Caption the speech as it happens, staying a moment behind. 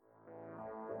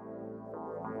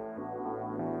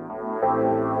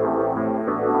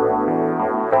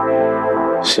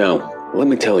So, let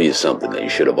me tell you something that you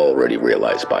should have already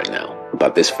realized by now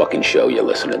about this fucking show you're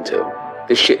listening to.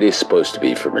 This shit is supposed to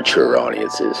be for mature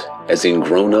audiences, as in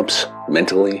grown-ups,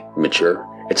 mentally mature.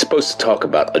 It's supposed to talk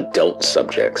about adult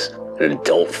subjects, an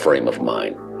adult frame of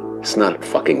mind. It's not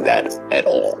fucking that at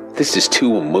all. This is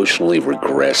two emotionally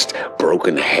regressed,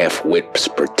 broken half-wits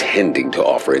pretending to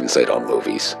offer insight on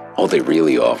movies. All they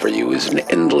really offer you is an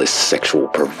endless sexual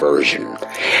perversion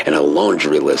and a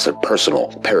laundry list of personal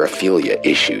paraphilia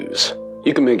issues.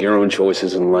 You can make your own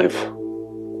choices in life,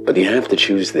 but you have to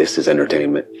choose this as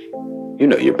entertainment. You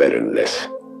know you're better than this.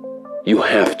 You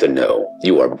have to know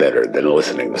you are better than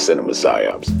listening to Cinema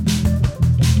Psyops.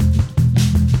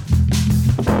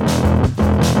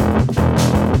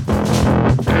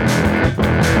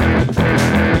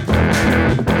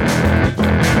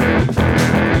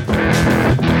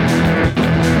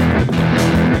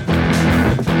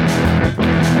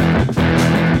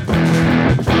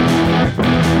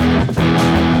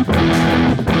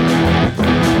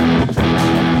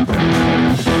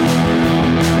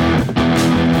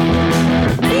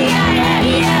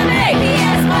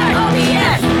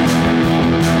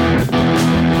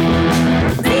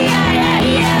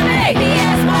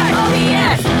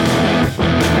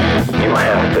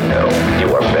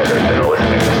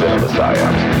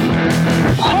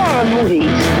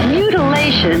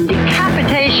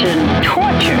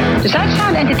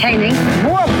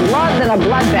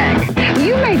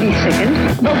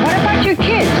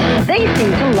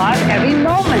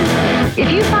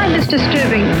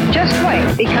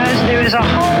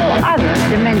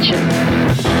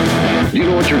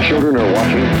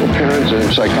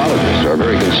 Psychologists are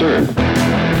very concerned.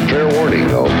 Fair warning,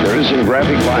 though, there is some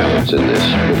graphic violence in this,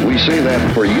 but we say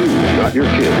that for you, not your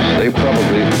kids. They've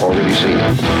probably already seen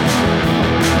it.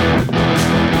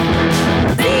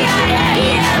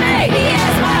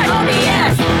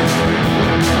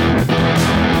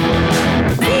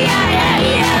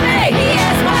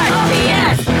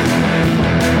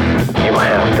 You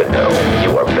have to know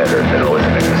you are better than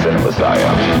listening to Cinema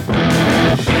Psyops.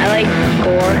 I like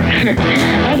gore.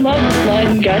 I love blood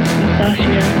and guts and stuff, you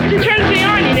know. It turns me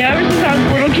on, you know, ever since I was a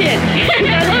little kid.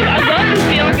 I love the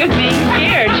feeling of being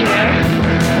scared, you know.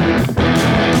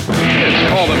 Kids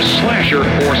call them slasher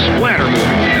or splatter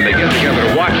movies, and they get together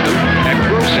to watch them at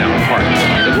Gross Sound parties.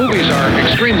 The movies are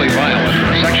extremely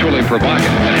violent, sexually provocative,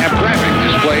 and have graphic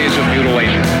displays of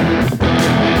mutilation.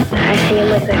 I see them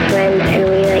with my friends, and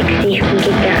we see who can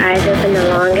keep their eyes open the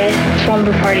longest.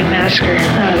 Slumber Party Massacre.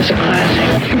 That was a classic.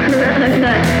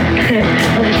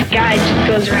 This guy just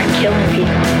goes around killing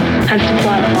people. That's the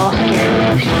plot of all scary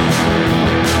movies.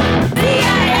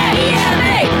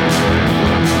 C-I-A-E-M-A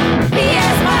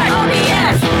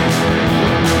P-S-Y-O-B-S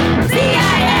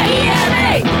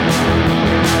C-I-A-E-M-A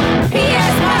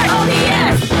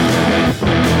P-S-Y-O-B-S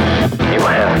You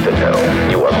have to know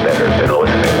you are better than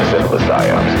listening to Cinema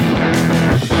Psyops.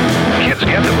 Kids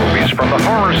get the movies from the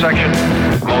horror section.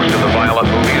 Most of the violent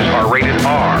movies are rated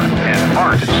R and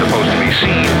aren't supposed to be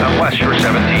seen unless you're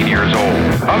 17 years old.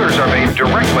 Others are made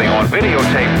directly on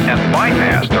videotape and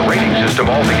bypass the rating system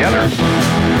altogether.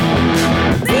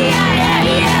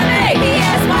 C-I-A-E-M-A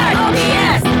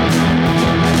P-S-Y-O-B-S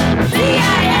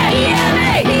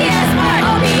C-I-A-E-M-A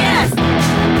P-S-Y-O-B-S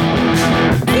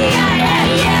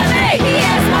C-I-A-E-M-A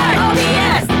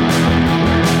P-S-Y-O-B-S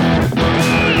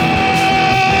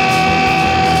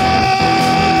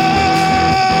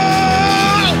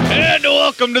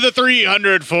Welcome to the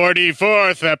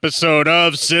 344th episode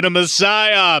of Cinema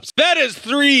Psyops. That is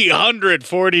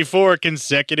 344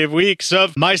 consecutive weeks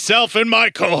of myself and my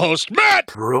co-host,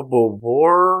 Matt! Robot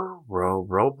War.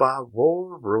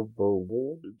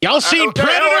 Y'all seen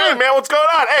Predator? Hey, man, what's going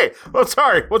on? Hey, oh,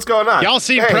 sorry, what's going on? Y'all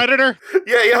seen Predator?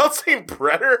 Yeah, y'all seen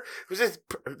Predator?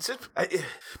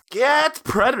 Yeah, it's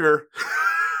Predator.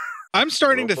 I'm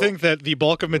starting to think that the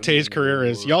bulk of Matei's career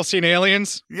is, y'all seen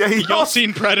Aliens? Yeah, y'all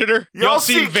seen Predator? Y'all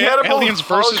seen Aliens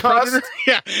versus Holocaust? Predator?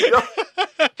 Yeah.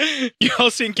 Y'all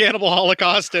seen Cannibal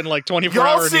Holocaust and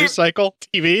 24-hour news cycle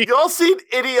TV? Y'all seen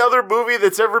any other movie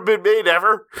that's ever been made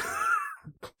ever?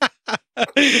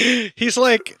 He's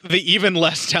like the even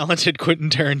less talented Quentin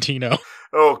Tarantino.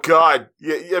 Oh, God.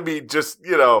 Yeah, I mean, just,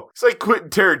 it's like Quentin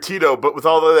Tarantino, but with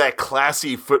all of that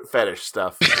classy foot fetish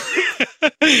stuff.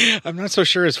 I'm not so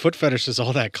sure his foot fetish is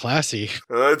all that classy.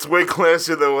 It's way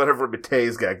classier than whatever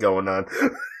Matei's got going on.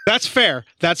 That's fair.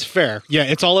 That's fair. Yeah,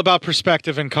 it's all about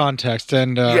perspective and context.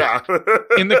 And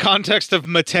in the context of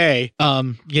Matei,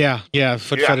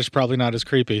 foot fetish probably not as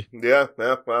creepy. Yeah,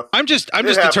 well. I'm just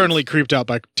eternally creeped out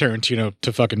by Tarantino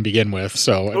to fucking begin with.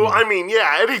 So I mean,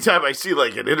 anytime I see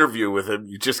like an interview with him,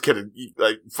 you just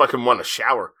fucking want to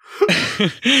shower.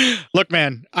 Look,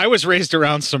 man, I was raised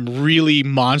around some really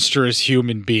monstrous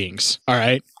human beings. All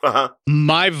right.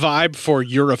 My vibe for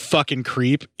you're a fucking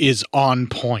creep is on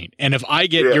point. And if I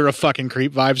get you're a fucking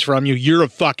creep vibes from you, you're a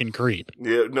fucking creep.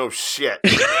 Yeah, no shit.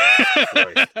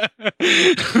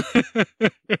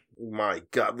 My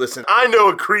God, listen, I know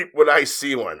a creep when I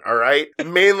see one, all right?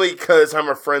 Mainly because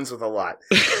I'm friends with a lot.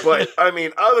 But, I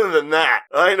mean, other than that,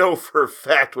 I know for a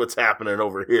fact what's happening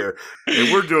over here.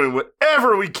 And we're doing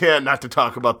whatever we can not to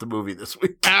talk about the movie this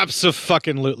week.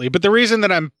 Abso-fucking-lutely. But the reason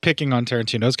that I'm picking on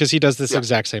Tarantino is because he does this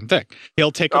exact same thing.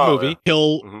 He'll take a movie,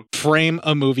 he'll frame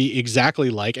a movie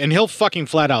exactly like, and he'll fucking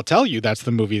flat out tell you that's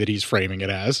the movie that he's framing it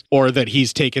as, or that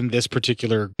he's taken this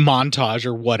particular montage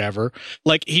or whatever.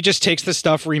 Like, he just takes the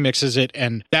stuff, remixes it,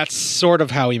 and that's sort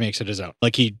of how he makes it his own.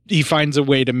 Like, he finds a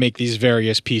way to make these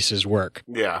various pieces work.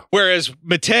 Yeah. Whereas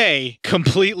Mattei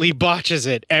completely botches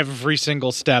it every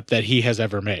single step that he has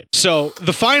ever made. So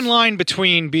the fine line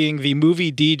between being the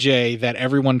movie DJ that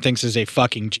everyone thinks is a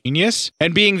fucking genius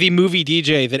and being the movie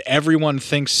DJ that everyone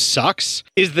thinks sucks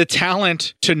is the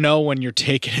talent to know when you're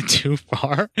taking it too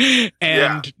far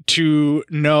and to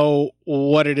know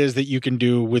what it is that you can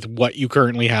do with what you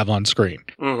currently have on screen.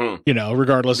 You know,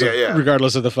 regardless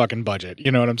of the fucking budget.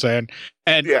 You know what I'm saying?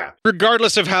 And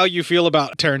regardless of how you feel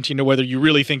about Tarantino, whether you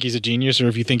really think he's a genius or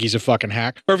if you think he's a fucking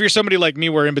hack, or if you're somebody like me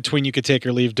where in between you could take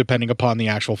or leave depending upon the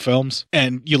actual films,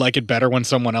 and you like it better when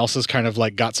someone else has kind of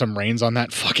like got some reins on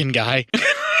that fucking guy.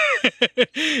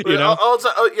 You know? Also,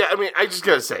 I mean, I just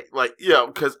gotta say, like, you know,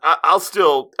 because I'm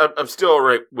still all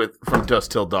right with From Dusk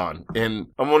Till Dawn, and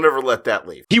I won't ever let that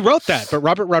leave. He wrote that, but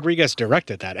Robert Rodriguez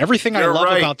directed that. Everything I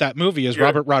love about that movie is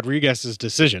Robert Rodriguez's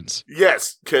decisions.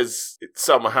 Yes, because it's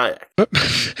Salma Hayek.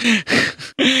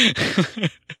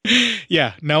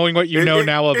 Yeah, knowing what you know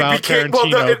now about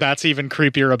Tarantino, that's even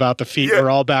creepier about the feet.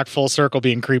 We're all back full circle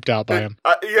being creeped out by him.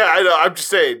 I know. I'm just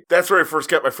saying, that's where I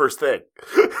first got my first thing.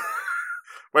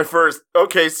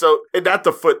 And not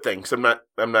the foot thing, so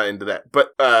I'm not into that.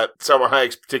 But Salma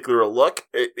Hayek's particular look,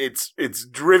 it's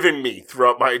driven me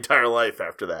throughout my entire life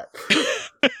after that.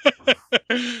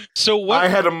 So what? I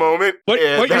had a moment.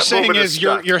 What you're saying is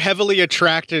you're heavily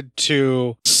attracted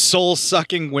to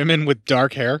soul-sucking women with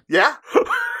dark hair? Yeah.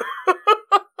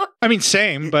 I mean,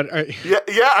 same, but yeah.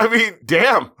 I mean,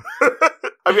 damn.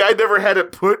 I mean, I never had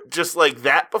it put just like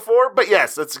that before, but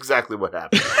yes, that's exactly what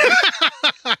happened.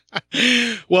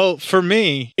 Well, for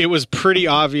me, it was pretty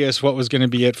obvious what was going to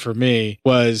be it for me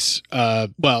was,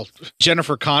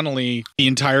 Jennifer Connelly the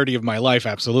entirety of my life,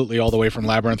 absolutely, all the way from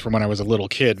Labyrinth from when I was a little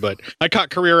kid. But I caught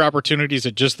career opportunities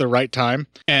at just the right time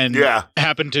and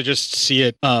happened to just see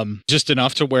it just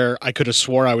enough to where I could have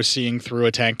swore I was seeing through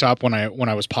a tank top when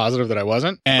I was positive that I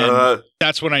wasn't. And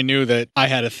that's when I knew that I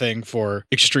had a thing for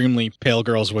extremely pale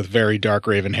girls with very dark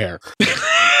raven hair.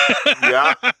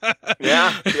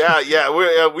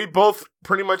 We both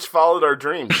pretty much followed our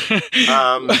dreams.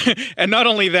 And not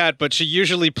only that, but she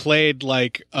usually played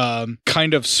like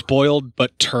kind of spoiled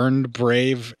but turned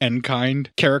brave and kind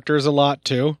characters a lot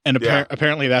too. And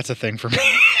apparently that's a thing for me.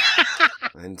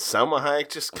 And Salma Hayek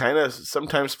just kind of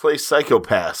sometimes plays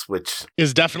psychopaths, which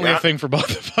is definitely a thing for both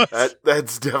of us.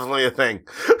 That's definitely a thing.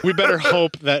 We better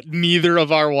hope that neither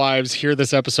of our wives hear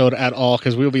this episode at all,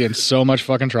 because we'll be in so much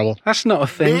fucking trouble. That's not a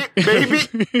thing.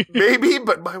 Maybe,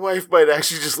 but my wife might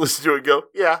actually just listen to it and go,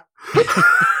 yeah.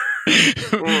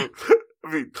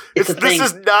 I mean, this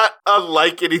is not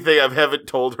unlike anything I haven't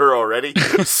told her already.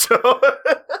 So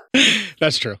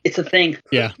that's true. It's a thing.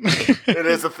 Yeah. It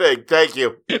is a thing. Thank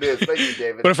you. It is. Thank you,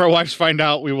 David. But if our wives find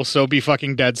out, we will so be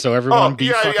fucking dead. So everyone be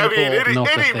fucking cool.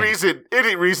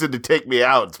 Any reason to take me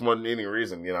out. It's more than any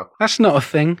reason, you know. That's not a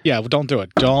thing. Yeah, well, don't do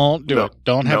it. Don't do it.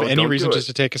 Don't have any reason just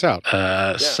to take us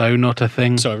out. So not a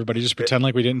thing. So everybody just pretend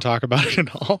like we didn't talk about it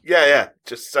at all. Yeah.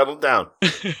 Just settle down.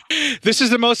 This is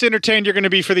the most entertained you're going to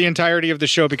be for the entirety of the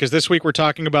show, because this week we're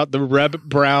talking about the Reb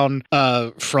Brown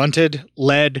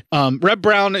led. Reb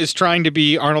Brown is trying to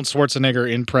be Arnold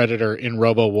Schwarzenegger in Predator in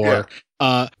Robo War.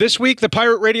 This week, the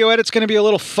Pirate Radio edit's going to be a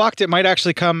little fucked. It might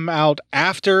actually come out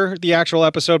after the actual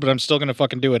episode, but I'm still going to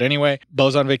fucking do it anyway.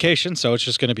 Bo's on vacation, so it's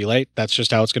just going to be late. That's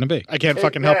just how it's going to be. I can't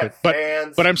fucking help it.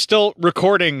 But I'm still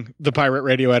recording the Pirate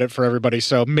Radio edit for everybody,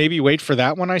 so maybe wait for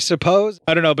that one, I suppose.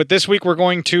 I don't know, but this week we're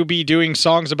going to be doing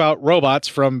songs about robots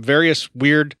from various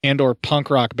weird and or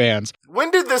punk rock bands. When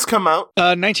did this come out?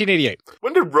 1988.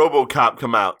 When did RoboCop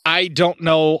come out? I don't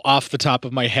know off the top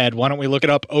of my head. Why don't we look it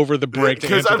up over the break?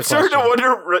 Because I'm starting to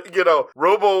wonder, you know,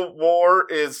 Robo War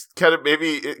is kind of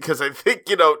maybe, because I think,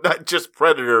 you know, not just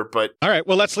Predator, but... All right,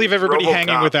 well, let's leave everybody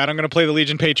hanging with that. I'm going to play the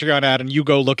Legion Patreon ad, and you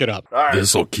go look it up. All right.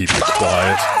 This'll keep it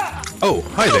quiet. Oh,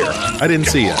 hi there. I didn't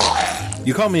see you.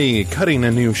 You call me cutting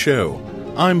a new show.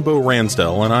 I'm Bo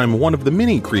Ransdell, and I'm one of the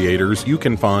many creators you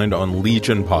can find on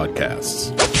Legion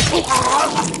Podcasts.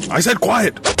 I said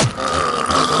quiet!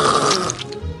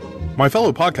 My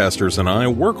fellow podcasters and I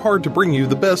work hard to bring you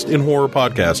the best in horror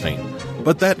podcasting,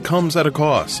 but that comes at a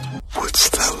cost. What's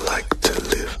that like to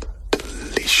live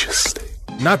deliciously?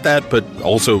 Not that, but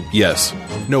also yes.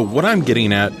 No, what I'm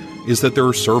getting at is that there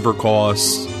are server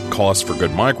costs, costs for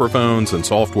good microphones and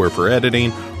software for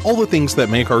editing, all the things that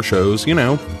make our shows,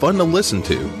 fun to listen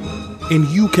to. And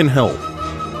you can help.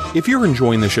 If you're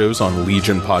enjoying the shows on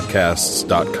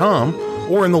legionpodcasts.com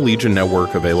or in the Legion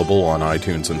Network available on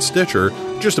iTunes and Stitcher,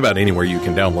 just about anywhere you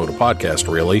can download a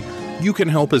podcast, really, you can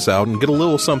help us out and get a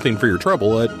little something for your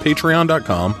trouble at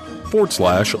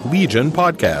patreon.com/Legion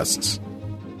Podcasts.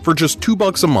 For just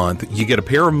 $2 a month, you get a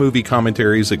pair of movie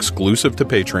commentaries exclusive to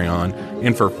Patreon,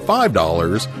 and for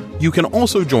 $5, you can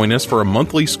also join us for a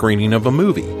monthly screening of a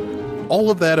movie. All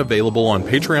of that available on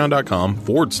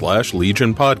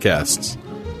patreon.com/Legion Podcasts.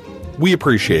 We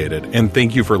appreciate it, and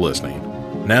thank you for listening.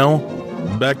 Now,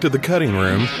 back to the cutting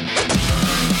room.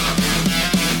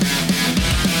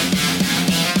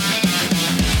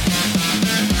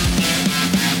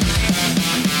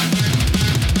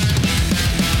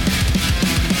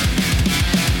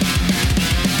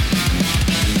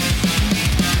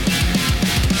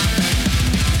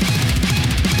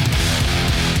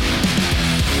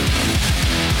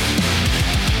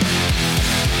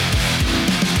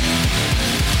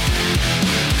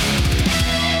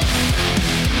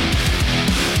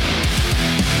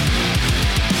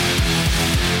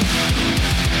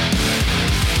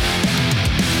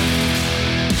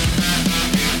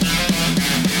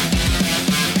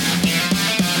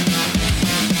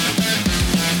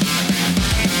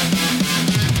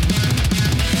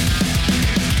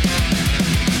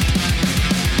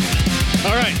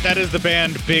 That is the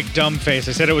band Big Dumb Face.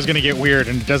 I said it was going to get weird,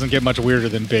 and it doesn't get much weirder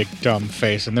than Big Dumb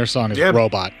Face, and their song is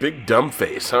Robot. Big Dumb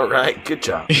Face. All right, good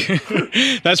job.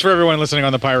 That's for everyone listening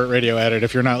on the Pirate Radio edit.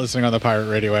 If you're not listening on the Pirate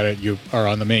Radio edit, you are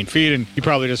on the main feed, and you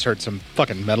probably just heard some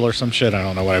fucking metal or some shit. I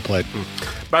don't know what I played.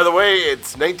 By the way,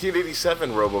 it's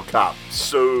 1987 RoboCop,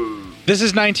 so... This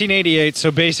is 1988,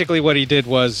 so basically what he did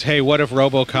was, hey, what if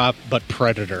RoboCop but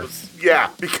Predator? Yeah,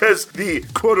 because the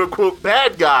quote-unquote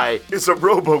bad guy is a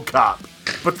RoboCop.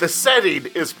 But the setting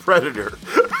is Predator.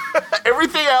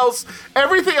 everything else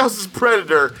is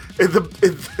Predator, and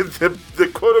the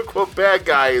quote-unquote bad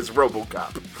guy is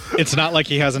RoboCop. It's not like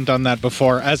he hasn't done that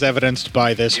before, as evidenced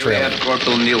by this trailer. Air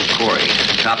Corporal Neil Corey,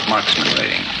 top marksman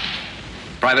rating.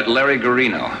 Private Larry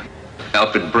Garino,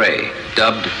 Alfred Bray,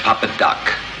 dubbed Papa Doc.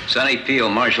 Sonny Peel,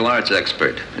 martial arts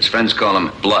expert. His friends call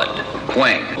him Blood.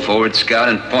 Quang, forward scout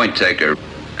and point taker.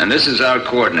 And this is our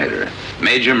coordinator,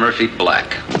 Major Murphy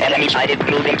Black. Enemy sighted,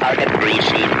 moving target,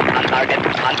 received. On target,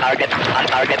 on target, on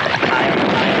target. Fire.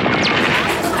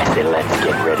 I say let's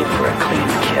get ready for a clean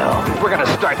kill. We're gonna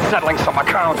start settling some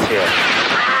accounts here.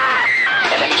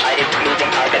 Enemy sighted, moving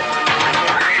target.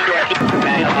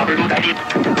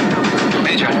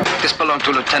 Major, this belonged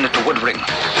to Lieutenant Woodring.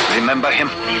 Remember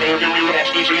him?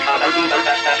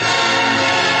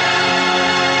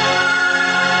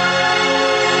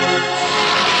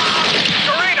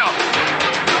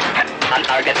 On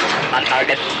target, on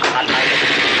target, on target.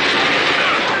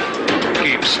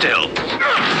 Keep still.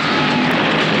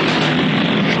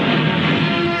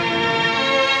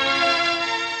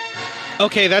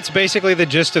 Okay, that's basically the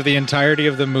gist of the entirety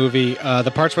of the movie.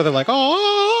 The parts where they're like,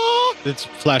 oh, it's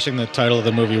flashing the title of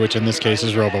the movie, which in this case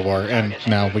is RoboWar, and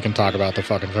now we can talk about the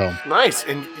fucking film. Nice,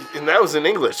 and that was in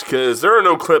English, because there are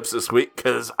no clips this week,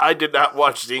 because I did not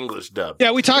watch the English dub.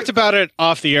 Yeah, we talked about it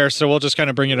off the air, so we'll just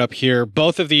kind of bring it up here.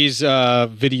 Both of these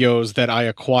videos that I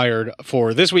acquired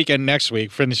for this week and next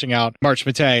week, finishing out March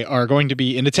Mattei, are going to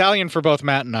be in Italian for both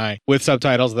Matt and I, with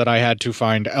subtitles that I had to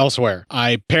find elsewhere. I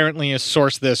apparently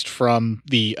sourced this from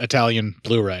the Italian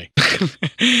Blu-ray.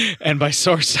 And by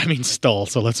source, I mean stole,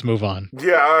 so let's move on.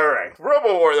 Yeah, all right.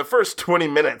 RoboWar, the first 20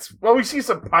 minutes. Well, we see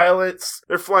some pilots.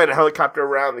 They're flying a helicopter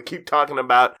around. They keep talking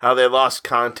about how they lost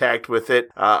contact with it.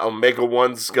 Omega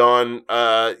 1's gone.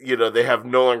 They have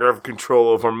no longer have control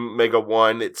over Omega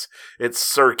 1. Its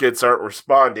circuits aren't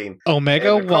responding.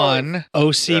 Omega 1,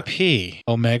 OCP. Yeah.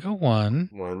 Omega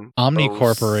 1, Omni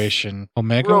Corporation.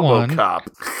 Omega RoboCop.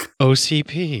 1,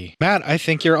 OCP. Matt, I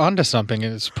think you're onto something.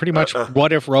 It's pretty much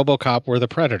what if RoboCop were the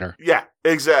Predator? Yeah.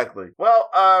 Exactly. Well,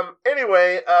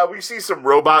 anyway, we see some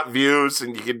robot views,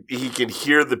 and he can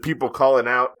hear the people calling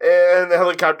out, and the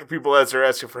helicopter people, as they're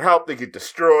asking for help, they get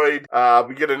destroyed.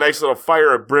 We get a nice little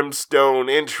fire of brimstone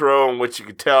intro in which you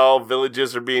can tell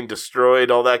villages are being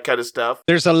destroyed, all that kind of stuff.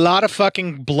 There's a lot of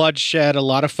fucking bloodshed, a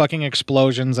lot of fucking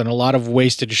explosions, and a lot of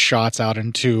wasted shots out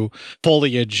into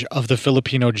foliage of the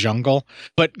Filipino jungle.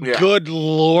 But good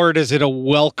Lord, is it a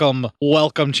welcome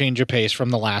change of pace from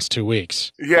the last 2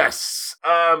 weeks. Yes.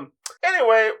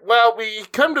 Anyway, well, we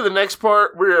come to the next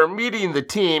part. We are meeting the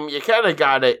team. You kind of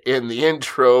got it in the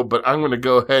intro, but I'm going to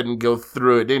go ahead and go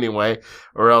through it anyway,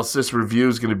 or else this review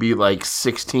is going to be like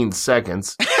 16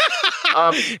 seconds.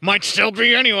 Might still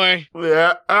be anyway.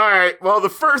 Yeah. All right. Well, the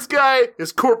first guy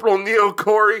is Corporal Neo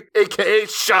Corey, a.k.a.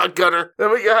 Shotgunner.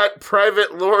 Then we got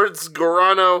Private Lords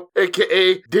Gorano,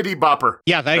 a.k.a. Diddy Bopper.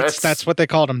 Yeah, that's what they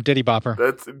called him, Diddy Bopper.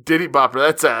 That's Diddy Bopper.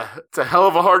 That's a hell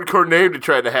of a hardcore name to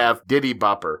try to have, Diddy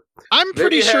Bopper. I'm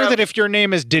pretty sure that if your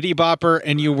name is Diddy Bopper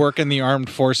and you work in the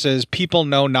armed forces, people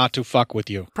know not to fuck with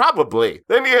you. Probably.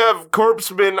 Then you have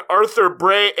Corpseman Arthur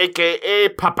Bray, a.k.a.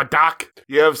 Papa Doc.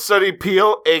 You have Sonny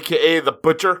Peel, a.k.a. The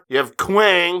Butcher. You have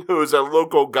Quang, who is a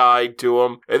local guide to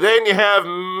him. And then you have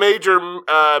Major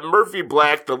Murphy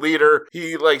Black, the leader.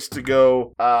 He likes to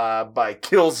go by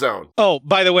Killzone. Oh,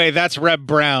 by the way, that's Reb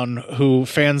Brown, who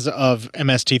fans of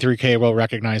MST3K will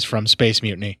recognize from Space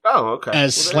Mutiny. Oh, okay.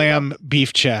 As Slam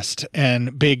Beef Chest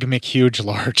and Big McHuge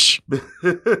Large.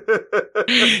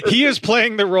 He is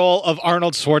playing the role of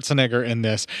Arnold Schwarzenegger in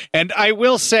this. And I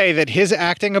will say that his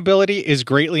acting ability is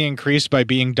greatly increased by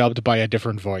being dubbed by a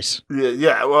different voice.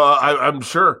 Yeah, well, I'm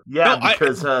sure. Yeah, no,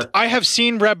 because I have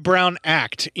seen Reb Brown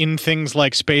act in things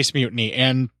like Space Mutiny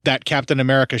and that Captain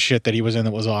America shit that he was in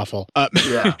that was awful.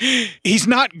 Yeah. He's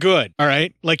not good, all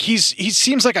right? Like, he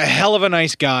seems like a hell of a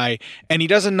nice guy, and he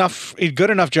does a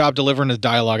good enough job delivering his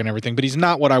dialogue and everything, but he's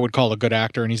not what I would call a good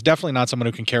actor, and he's definitely not someone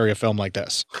who can carry a film like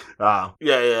this.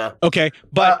 Yeah. Okay,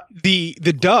 but the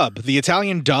dub, the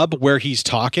Italian dub where he's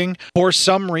talking, for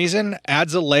some reason,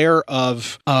 adds a layer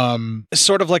of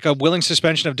sort of like a willing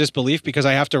suspension of disbelief because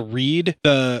I have to read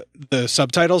the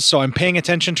subtitles, so I'm paying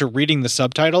attention to reading the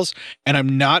subtitles, and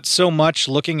I'm not so much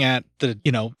looking at the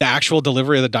actual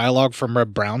delivery of the dialogue from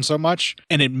Reb Brown so much,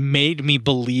 and it made me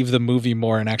believe the movie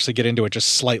more and actually get into it just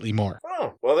slightly more.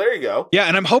 Oh, well, there you go. Yeah,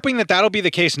 and I'm hoping that that'll be the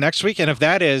case next week, and if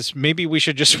that is, maybe we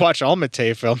should just watch all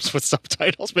Matei films with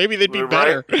subtitles. Maybe they'd be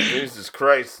better. Jesus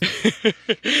Christ.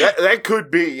 that could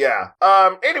be, yeah.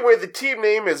 Anyway, the team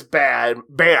name is BAM.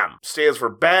 Stands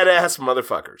for Badass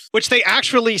Motherfuckers. Which they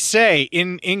actually say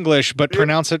in English, but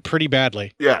pronounce it pretty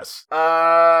badly. Yes.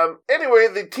 Anyway,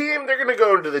 the team, they're going to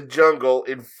go into the jungle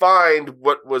and find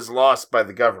what was lost by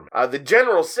the government. The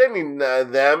general sending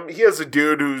them, he has a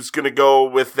dude who's going to go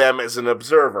with them as an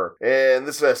observer. And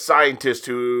this is a scientist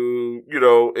who,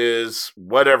 is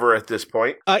whatever at this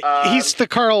point. He's the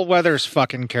Carl Weathers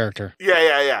fucking character.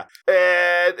 Yeah.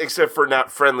 And except for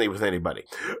not friendly with anybody.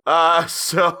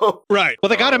 Right. Well,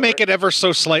 they got to make it ever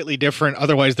so slightly different.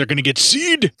 Otherwise, they're going to get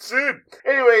seed.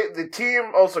 Anyway, the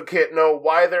team also can't know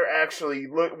why they're actually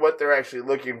what they're actually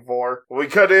looking for. When we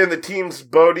cut in, the team's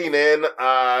boating in.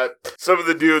 Some of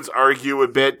the dudes argue a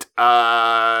bit.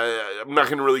 I'm not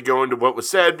going to really go into what was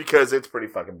said because it's pretty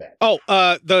fucking bad. Oh,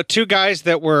 the two guys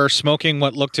that were smoking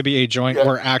what looked to be a joint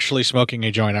were actually smoking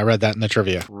a joint. I read that in the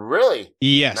trivia. Really?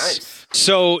 Yes. Nice.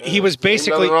 So he was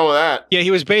basically nothing wrong with that. Yeah,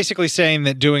 he was basically saying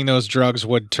that doing those drugs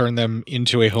would turn them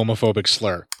into a homophobic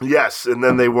slur. Yes, and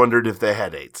then they wondered if they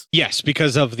had AIDS. Yes,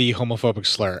 because of the homophobic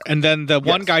slur. And then the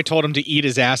one guy told him to eat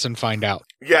his ass and find out.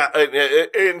 Yeah,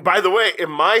 and by the way,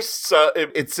 in my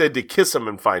it said to kiss him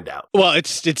and find out. Well, it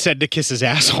said to kiss his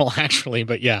asshole, actually,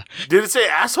 but yeah. Did it say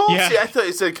asshole? Yeah. See, I thought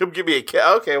it said, come give me a kiss.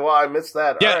 Okay, well, I missed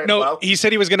that. Yeah, all right, no, well. he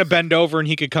said he was going to bend over and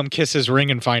he could come kiss his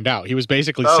ring and find out. He was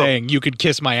basically saying, you could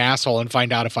kiss my asshole and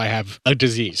find out if I have a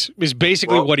disease. Is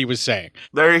basically what he was saying.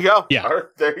 There you go. Yeah. Right,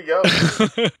 there you go.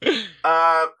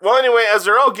 Well, anyway, as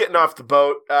they're all getting off the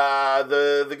boat,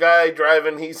 the guy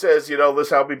driving, he says,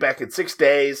 listen, I'll be back in 6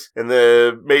 days. And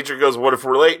the major goes, what if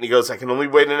we're late? And he goes, I can only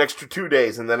wait an extra 2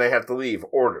 days and then I have to leave.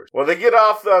 Orders. Well, they get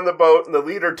off on the boat and the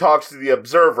leader talks to the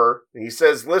observer. He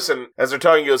says, listen, as they're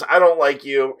talking, he goes, I don't like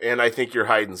you and I think you're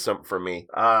hiding something from me.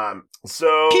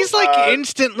 So he's like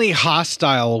instantly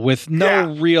hostile with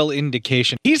no real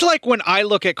indication. He's like when I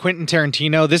look at Quentin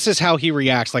Tarantino, this is how he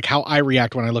reacts, like how I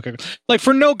react when I look at, like,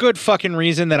 for no good fucking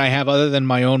reason that I have other than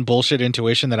my own bullshit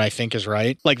intuition that I think is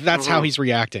right. Like, that's how he's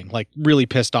reacting, like really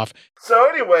pissed off. So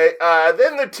anyway, then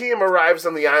Then the team arrives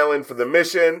on the island for the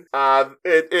mission.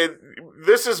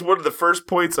 This is one of the first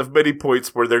points of many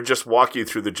points where they're just walking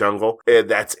through the jungle, and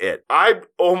that's it. I'm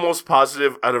almost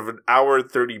positive out of an hour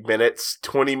and 30 minutes,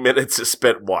 20 minutes is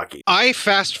spent walking. I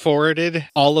fast forwarded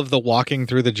all of the walking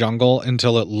through the jungle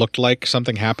until it looked like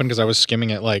something happened because I was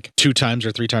skimming at like 2 times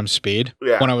or 3 times speed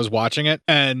when I was watching it.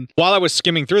 And while I was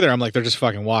skimming through there, I'm like, they're just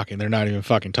fucking walking. They're not even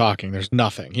fucking talking. There's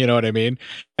nothing. You know what I mean?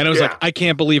 And I was like, I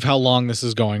can't believe how long this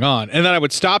is going on. And then I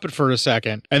would stop it for a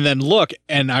second and then look,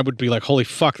 and I would be like, holy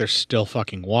fuck, they're still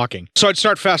fucking walking. So I'd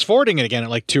start fast forwarding it again at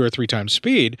like 2 or 3 times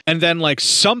speed. And then like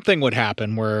something would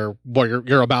happen where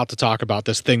you're about to talk about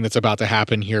this thing that's about to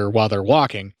happen here while they're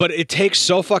walking. But it takes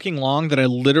so fucking long that I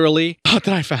literally thought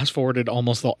that I fast forwarded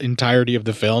almost the entirety of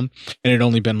the film, and it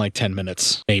only been like 10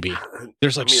 minutes, maybe.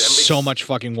 There's like so much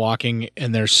fucking walking,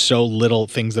 and there's so little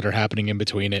things that are happening in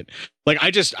between it. Like,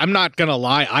 I'm not gonna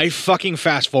lie, I fucking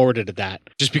fast forwarded at that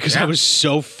just because I was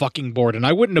so fucking bored, and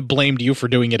I wouldn't have blamed you for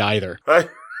doing it either. But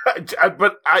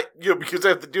because I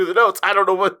have to do the notes, I don't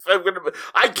know what I'm going to.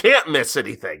 I can't miss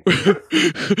anything.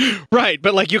 Right,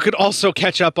 but like you could also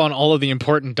catch up on all of the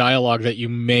important dialogue that you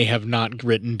may have not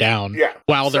written down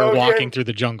while they're walking through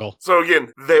the jungle. So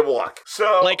again, they walk.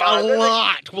 So like a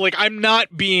lot. Like I'm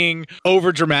not being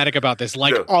over dramatic about this.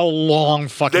 Like a long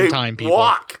fucking time, people.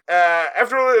 Walk.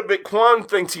 After a little bit, Kwon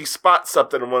thinks he spots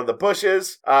something in one of the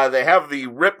bushes. They have the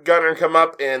rip gunner come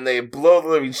up and they blow the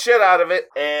living shit out of it.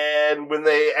 And when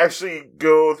they actually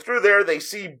go through there, they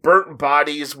see burnt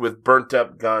bodies with burnt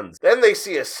up guns. Then they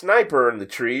see a sniper in the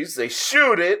trees. They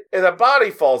shoot it, and the body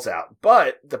falls out.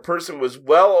 But the person was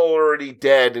well already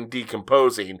dead and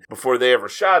decomposing before they ever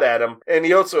shot at him, and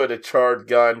he also had a charred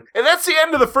gun. And that's the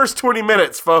end of the first 20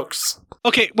 minutes, folks.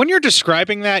 Okay, when you're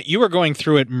describing that, you were going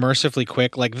through it mercifully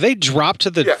quick. Like, they drop to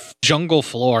the jungle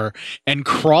floor and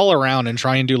crawl around and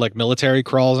try and do, like, military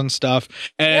crawls and stuff.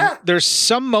 And there's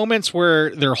some moments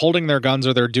where they're holding their guns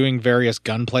or they're doing various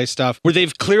gunplay stuff where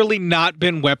they've clearly not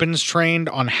been weapons trained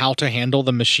on how to handle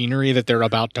the machinery that they're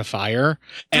about to fire.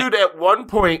 Dude, at one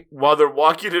point, while they're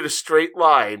walking in a straight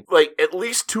line, like, at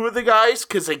least 2 of the guys,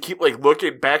 because they keep, like,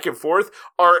 looking back and forth,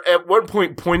 are at one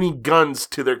point pointing guns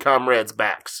to their comrades'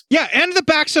 backs. Yeah, and the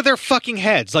backs of their fucking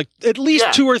heads. Like, at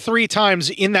least 2 or 3 times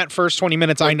in that first 20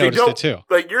 minutes, I noticed it too.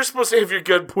 Like, you're supposed to have your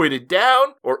gun pointed down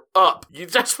or up. You're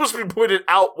not supposed to be pointed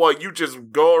out while you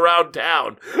just go around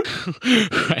town.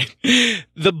 Right.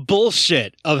 The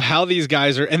bullshit of how these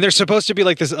guys are, and they're supposed to be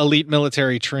like this elite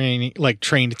military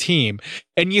trained team.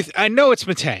 And I know it's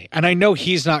Matei, and I know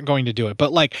he's not going to do it,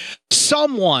 but like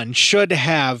someone should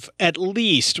have at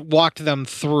least walked them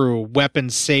through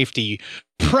weapons safety.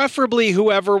 Preferably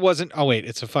whoever wasn't. Oh wait,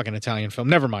 it's a fucking Italian film.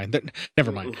 Never mind.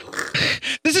 Never mind.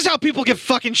 This is how people get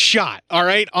fucking shot. All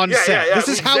right, on set. This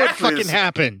is how it fucking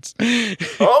happens.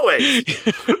 Always.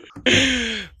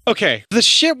 Okay, the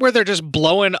shit where they're just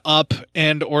blowing up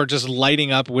and or just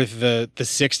lighting up with the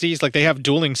 60s, like they have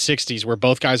dueling 60s where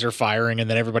both guys are firing and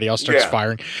then everybody else starts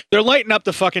firing. They're lighting up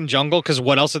the fucking jungle because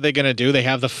what else are they going to do? They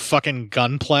have the fucking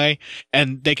gunplay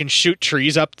and they can shoot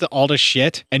trees up all to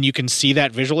shit and you can see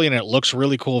that visually and it looks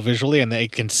really cool visually and they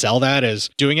can sell that as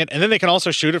doing it. And then they can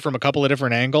also shoot it from a couple of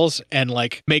different angles and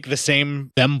like make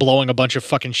them blowing a bunch of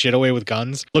fucking shit away with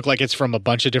guns look like it's from a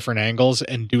bunch of different angles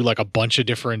and do like a bunch of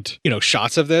different,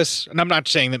 shots of this. And I'm not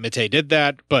saying that Matei did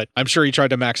that, but I'm sure he tried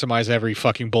to maximize every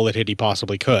fucking bullet hit he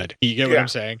possibly could. You get what I'm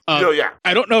saying? I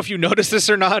don't know if you noticed this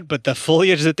or not, but the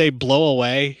foliage that they blow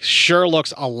away sure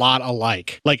looks a lot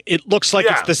alike. Like, it looks like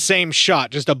it's the same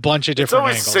shot, just a bunch of different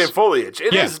angles. It's always the same foliage.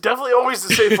 It is definitely always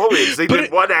the same foliage. They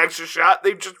did one action shot,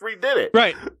 they just redid it.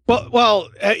 Right. Well,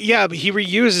 he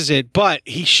reuses it, but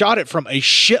he shot it from a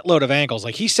shitload of angles.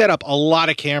 Like, he set up a lot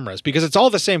of cameras because it's all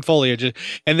the same foliage,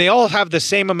 and they all have the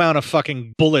same amount of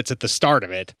fucking bullets at the start of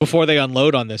it before they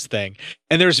unload on this thing.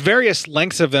 And there's various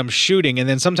lengths of them shooting, and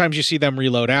then sometimes you see them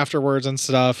reload afterwards and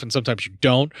stuff, and sometimes you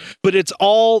don't. But it's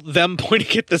all them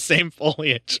pointing at the same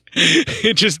foliage.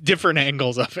 Just different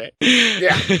angles of it.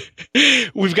 Yeah.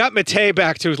 We've got Matei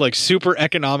back to like super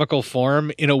economical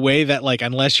form in a way that like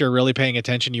unless you're really paying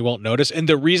attention, you won't notice. And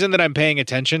the reason that I'm paying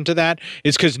attention to that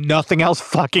is because nothing else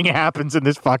fucking happens in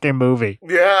this fucking movie.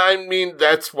 Yeah, I mean,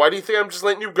 why do you think I'm just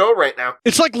letting you go right now?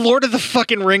 It's like Lord of the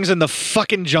fucking Rings in the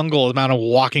fucking jungle, the amount of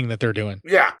walking that they're doing.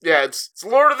 Yeah, it's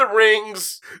Lord of the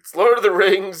Rings. It's Lord of the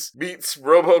Rings meets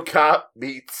RoboCop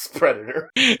meets Predator.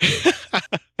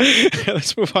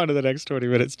 Let's move on to the next 20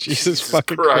 minutes. Jesus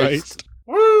fucking Christ.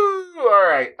 Woo! All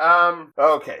right. right.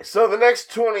 Okay. So the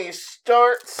next 20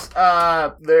 starts.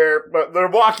 They're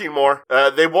walking more.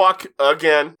 They walk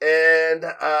again, and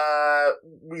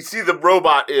we see the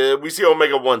robot. We see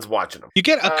Omega 1's watching them. You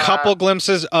get a couple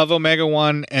glimpses of Omega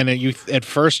 1, and at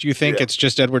first you think it's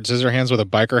just Edward Scissorhands with a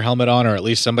biker helmet on, or at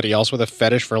least somebody else with a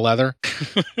fetish for leather.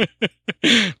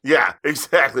 Yeah,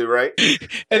 exactly right.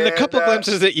 And the couple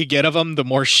glimpses that you get of him, the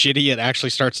more shitty it actually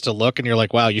starts to look, and you're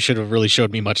like, wow, you should have really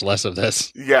showed me much less of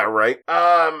this. Yeah, right.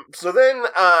 So then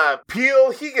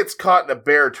Peel, he gets caught in a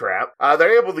bear trap.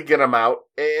 They're able to get him out,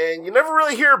 and you never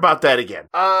really hear about that again.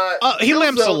 He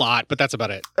limps a lot, but that's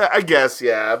about it. I guess,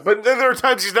 yeah. But then there are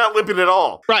times he's not limping at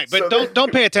all. Right, but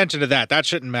don't pay attention to that. That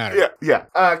shouldn't matter. Yeah.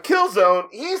 Killzone,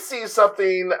 he sees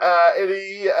something, and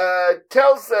he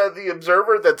tells the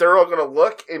observer that they're all going to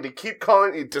look and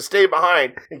to stay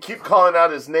behind and keep calling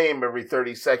out his name every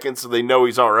 30 seconds so they know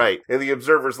he's all right. And the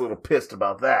observer's a little pissed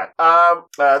about that.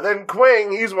 Then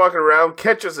Quang, he's walking around,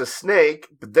 catches a snake,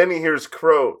 but then he hears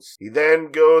crows. He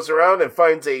then goes around and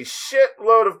finds a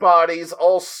shitload of bodies,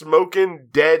 all smoking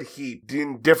dead heat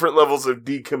in different levels of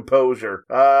decomposure.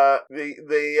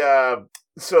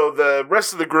 So the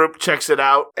rest of the group checks it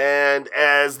out, and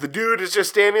as the dude is just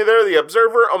standing there, the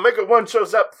observer, Omega 1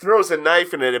 shows up, throws a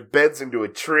knife, and it embeds into a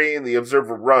tree, and the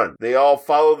observer runs. They all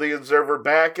follow the observer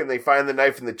back, and they find the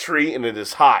knife in the tree, and it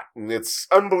is hot. And it's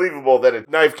unbelievable that a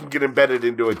knife can get embedded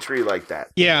into a tree like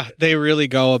that. Yeah, they really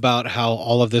go about how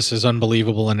all of this is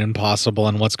unbelievable and impossible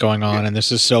and what's going on, and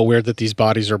this is so weird that these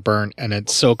bodies are burnt, and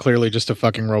it's so clearly just a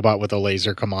fucking robot with a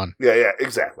laser. Come on. Yeah,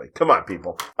 exactly. Come on,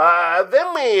 people.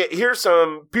 Then we hear some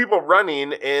people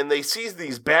running, and they see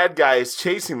these bad guys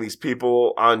chasing these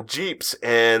people on jeeps,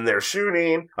 and they're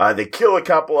shooting. They kill a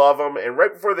couple of them, and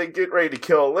right before they get ready to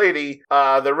kill a lady,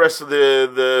 the rest of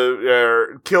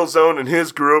the Killzone and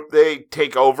his group, they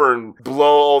take over and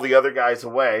blow all the other guys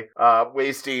away,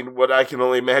 wasting what I can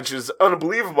only imagine is an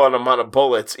unbelievable amount of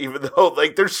bullets, even though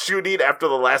they're shooting after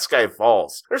the last guy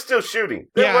falls. They're still shooing.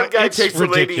 Then one guy takes the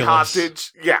lady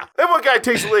hostage. Yeah. Then one guy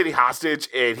takes the lady hostage,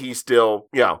 and he still,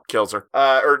 kills her.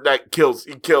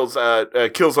 Killzone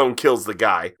kills the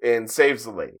guy and saves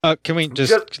the lady. Can we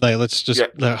let's just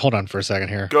hold on for a second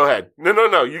here. Go ahead.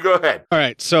 No, you go ahead. All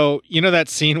right, so you know that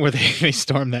scene where they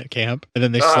storm that camp and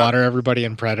then they slaughter everybody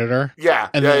in Predator? Yeah.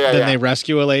 And then they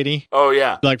rescue a lady? Oh,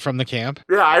 yeah. Like from the camp?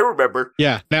 Yeah, I remember.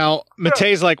 Yeah. Now,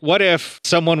 Matei's like, what if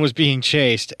someone was being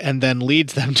chased and then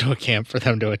leads them to a camp for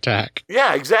them to attack?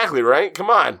 Yeah, exactly, right? Come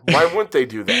on. Why wouldn't they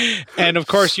do that? And of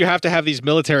course, you have to have these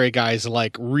military guys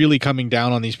like really coming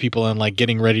down on these people and like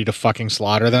getting ready to fucking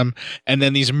slaughter them. And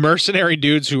then these mercenary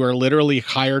dudes who are literally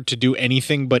hired to do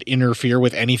anything but interfere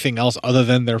with anything else other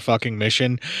than their fucking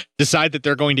mission decide that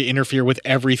they're going to interfere with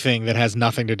everything that has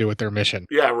nothing to do with their mission.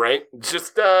 Yeah, right.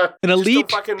 Just an elite,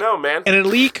 don't fucking know, man. An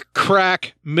elite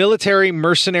crack military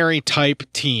mercenary type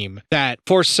team that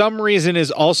for some reason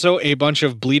is also a bunch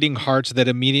of bleeding hearts that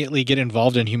immediately get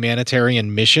involved in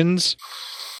humanitarian missions.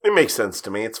 It makes sense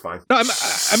to me. It's fine. No,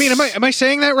 am I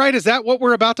saying that right? Is that what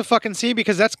we're about to fucking see?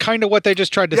 Because that's kind of what they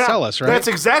just tried to sell us, right? That's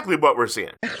exactly what we're seeing.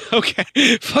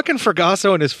 Okay. Fucking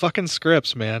Fragasso and his fucking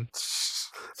scripts, man.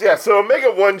 Yeah, so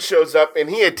Omega 1 shows up, and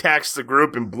he attacks the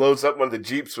group and blows up one of the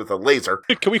jeeps with a laser.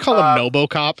 Can we call him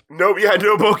Nobocop?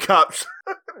 Nobocop.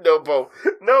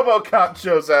 Nobocop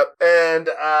shows up, and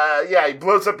he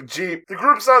blows up a jeep. The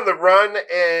group's on the run,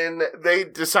 and they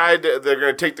decide they're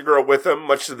going to take the girl with them,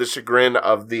 much to the chagrin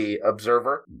of the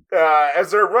observer. As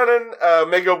they're running,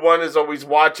 Omega 1 is always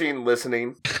watching,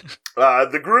 listening.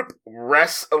 The group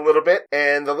rests a little bit,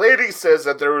 and the lady says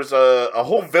that there was a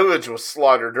whole village was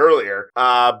slaughtered earlier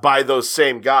by those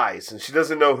same guys, and she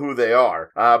doesn't know who they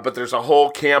are. But there's a whole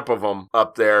camp of them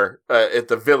up there at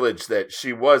the village that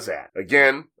she was at.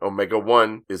 Again, Omega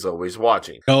 1 is always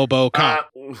watching. Nobocop.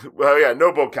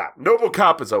 Nobocop.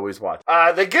 Nobocop is always watching.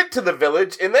 They get to the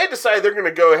village, and they decide they're going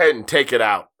to go ahead and take it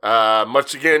out.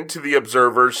 Much again to the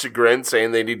observer's chagrin,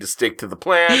 saying they need to stick to the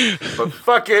plan. But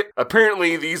fuck it.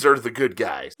 Apparently, these are the good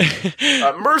guys.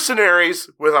 Mercenaries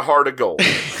with a heart of gold.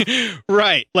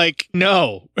 Right. Like,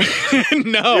 no.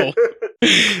 No.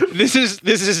 This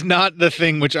is not the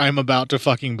thing which I'm about to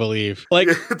fucking believe. Like,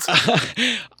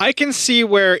 I can see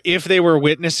where if they were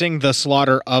witnessing the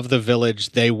slaughter of the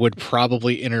village, they would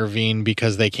probably intervene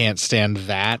because they can't stand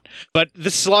that. But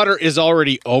the slaughter is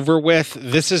already over with.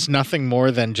 This is nothing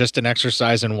more than just an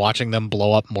exercise in watching them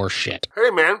blow up more shit. Hey,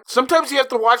 man, sometimes you have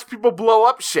to watch people blow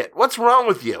up shit. What's wrong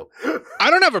with you? I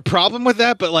don't have a problem with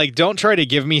that, but like, don't try to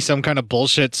give me some kind of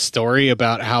bullshit story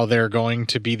about how they're going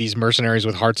to be these mercenaries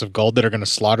with hearts of gold that are they're going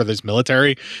to slaughter this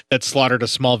military that slaughtered a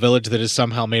small village that is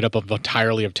somehow made up of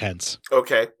entirely of tents.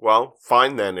 Okay, well,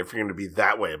 fine then if you're going to be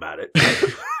that way about it.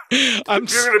 You're going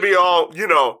to be all,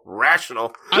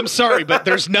 rational. I'm sorry, but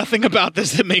there's nothing about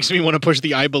this that makes me want to push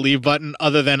the I believe button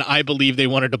other than I believe they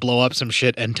wanted to blow up some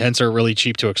shit and tents are really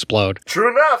cheap to explode. True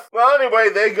enough. Well, anyway,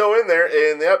 they go in there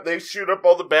and they shoot up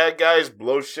all the bad guys,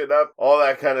 blow shit up, all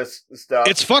that kind of stuff.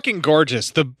 It's fucking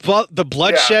gorgeous. The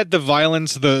bloodshed, the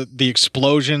violence, the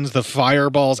explosions, the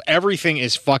fireballs, everything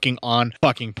is fucking on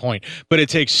fucking point. But it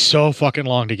takes so fucking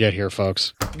long to get here,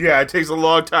 folks. Yeah, it takes a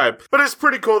long time. But it's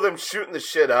pretty cool them shooting the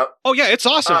shit up. Oh, yeah, it's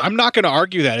awesome. I'm not going to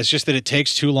argue that. It's just that it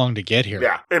takes too long to get here.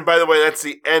 Yeah. And by the way, that's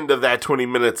the end of that 20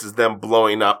 minutes is them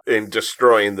blowing up and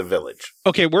destroying the village.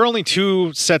 Okay, we're only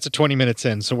 2 sets of 20 minutes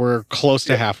in, so we're close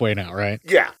to halfway now, right?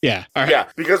 Yeah. Yeah. All right. Yeah,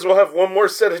 because we'll have one more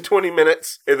set of 20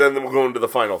 minutes, and then we'll go into the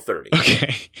final 30.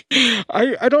 Okay.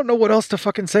 I don't know what else to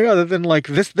fucking say other than, like,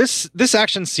 this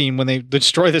action scene when they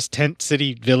destroy this tent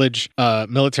city village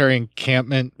military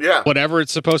encampment, whatever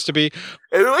it's supposed to be.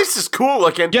 And at least it's cool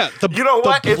looking. Yeah. You know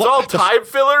what? It's all time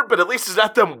filler, but at least it's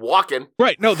not them walking.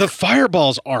 Right. No, the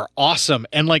fireballs are awesome.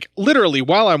 And, like, literally,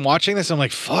 while I'm watching this, I'm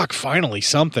like, fuck, finally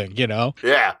something,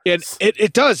 Yeah. And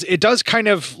it does kind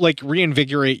of, like,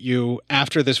 reinvigorate you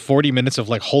after this 40 minutes of,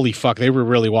 like, holy fuck, they were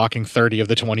really walking 30 of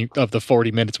the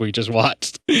 40 minutes we just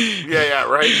watched. Yeah,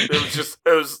 right? It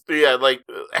was like,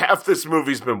 half this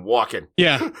movie's been walking.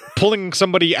 Yeah. Pulling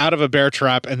somebody out of a bear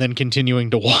trap and then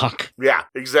continuing to walk. Yeah,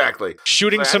 exactly.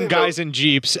 Shooting some guys in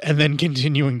Jeeps and then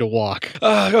continuing to walk.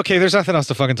 Okay, there's nothing else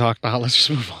to fucking talk about. Let's just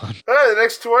move on. All right, the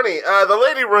next 20. The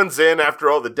lady runs in after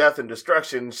all the death and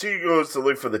destruction. She goes to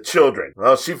look for the children.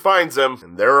 Well, she finds them,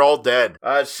 and they're all dead.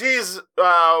 She's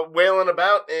wailing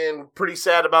about and pretty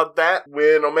sad about that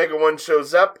when Omega 1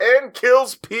 shows up and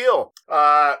kills Peel.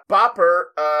 Bopper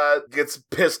gets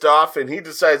pissed off, and he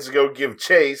decides to go give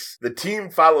chase. The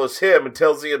team follows him and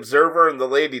tells the Observer and the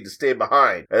lady to stay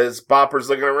behind. As Bopper's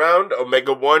looking around,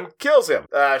 Omega 1 kills him.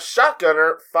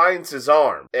 Shotgunner finds his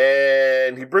arm,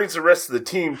 and he brings the rest of the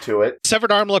team to it.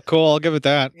 Severed arm looked cool, I'll give it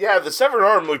that. Yeah, the severed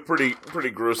arm looked pretty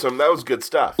gruesome. That was good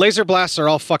stuff. Laser blasts are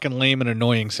all fucking lame and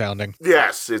annoying sounding.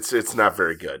 Yes, it's not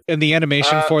very good. And the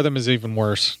animation for them is even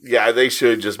worse. Yeah, they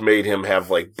should have just made him have,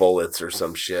 like, bullets or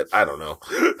some shit. I don't know.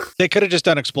 They could have just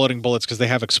done exploding bullets because they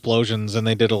have explosions, and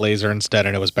they did a laser instead,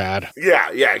 and it was bad. Yeah,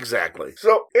 exactly.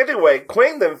 So, anyway,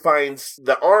 Quain then finds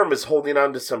the arm is holding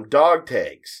onto some dog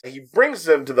tags. He brings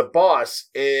them to the boss,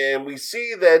 and we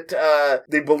see that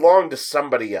they belong to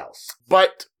somebody else.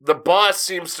 But the boss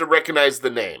seems to recognize the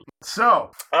name.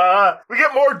 So, we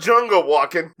get more jungle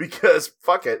walking because,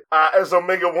 fuck it, as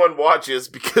Omega 1 watches,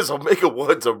 because Omega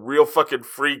 1's a real fucking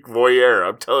freak voyeur,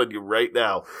 I'm telling you right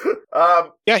now.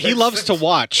 Yeah, he loves to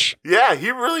watch. Yeah,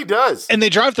 he really does. And they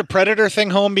drive the Predator thing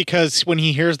home because when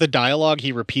he hears the dialogue,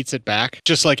 he repeats it back,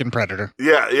 just like in Predator.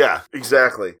 Yeah,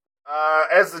 exactly.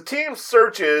 As the team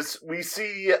searches, we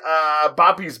see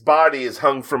Boppy's body is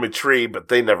hung from a tree, but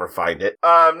they never find it.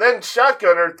 Then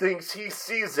Shotgunner thinks he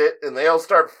sees it, and they all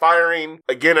start firing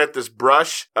again at this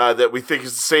brush that we think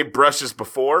is the same brush as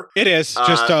before. It is,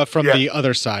 just from the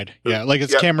other side. Yeah, like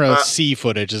it's camera C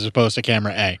footage as opposed to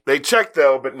camera A. They check,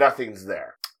 though, but nothing's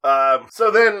there.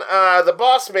 So then the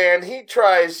boss man, he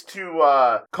tries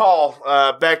to call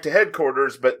back to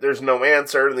headquarters, but there's no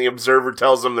answer, and the Observer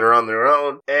tells them they're on their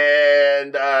own,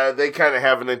 and they kind of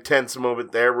have an intense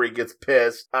moment there where he gets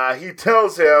pissed. He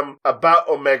tells him about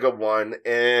Omega 1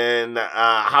 and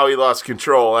how he lost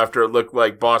control after it looked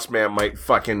like Boss Man might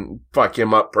fuck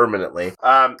him up permanently.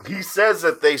 He says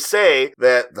that they say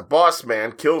that the Boss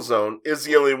Man, Killzone, is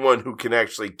the only one who can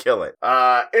actually kill it.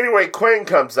 Anyway, Quain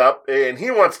comes up, and he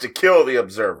wants to kill the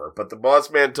Observer, but the boss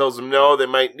man tells him no, they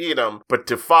might need him, but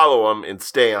to follow him and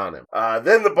stay on him.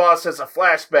 Then the boss has a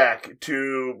flashback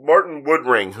to Martin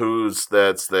Woodring,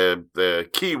 that's the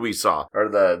key we saw, or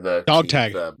the dog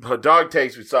tag. The dog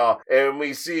tags we saw, and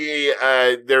we see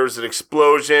there's an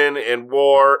explosion and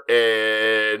war,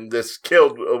 and this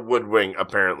killed Woodring,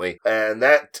 apparently. And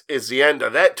that is the end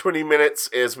of that 20 minutes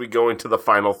as we go into the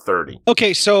final 30.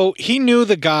 Okay, so he knew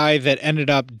the guy that ended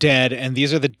up dead, and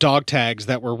these are the dog tags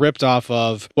that were ripped off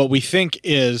of what we think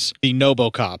is the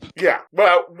Nobocop. Yeah,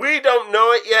 well, we don't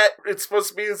know it yet. It's supposed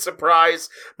to be a surprise.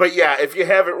 But yeah, if you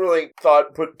haven't really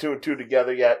put two and two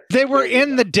together yet. They were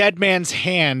in the dead man's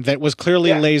hand that was clearly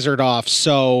lasered off,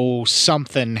 so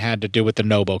something had to do with the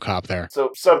Nobocop there. So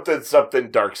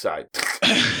something dark side.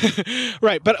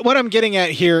 Right, but what I'm getting at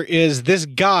here is this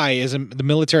guy is the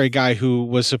military guy who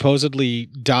was supposedly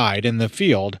died in the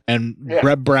field, and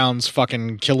Reb Brown's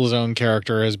fucking Killzone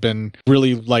character has been really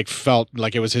really like felt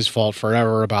like it was his fault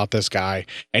forever about this guy,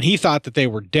 and he thought that they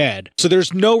were dead. So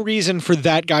there's no reason for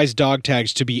that guy's dog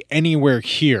tags to be anywhere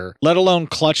here, let alone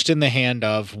clutched in the hand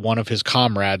of one of his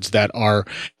comrades that are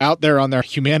out there on their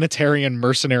humanitarian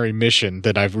mercenary mission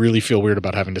that I really feel weird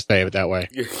about having to say it that way.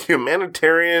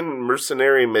 Humanitarian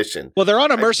mercenary mission. Well, they're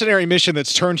on a mercenary mission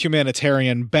that's turned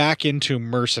humanitarian back into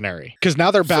mercenary, because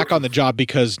now they're back on the job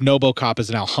because Nobocop is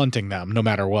now hunting them no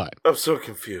matter what. I'm so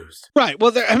confused. Right.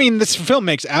 Well, I mean, this film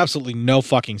makes absolutely no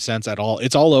fucking sense at all.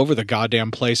 It's all over the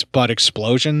goddamn place, but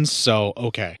explosions, so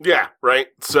okay. Yeah, right?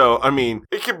 So, I mean,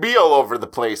 it could be all over the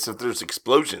place if there's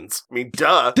explosions. I mean,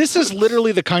 duh. This is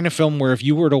literally the kind of film where if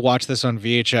you were to watch this on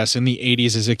VHS in the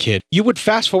 80s as a kid, you would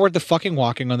fast forward the fucking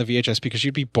walking on the VHS because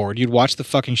you'd be bored. You'd watch the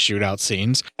fucking shootout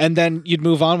scenes, and then you'd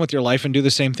move on with your life and do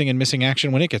the same thing in Missing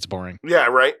Action when it gets boring. Yeah,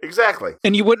 right? Exactly.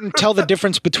 And you wouldn't tell the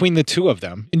difference between the two of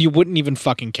them, and you wouldn't even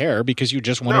fucking care because you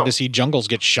just wanted to see jungles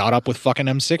get shot up with fucking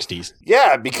M60s.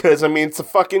 Yeah, because, I mean, it's a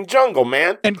fucking jungle,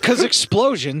 man. And because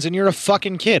explosions, and you're a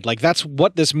fucking kid. Like, that's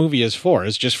what this movie is for,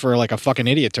 is just for, like, a fucking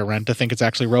idiot to rent to think it's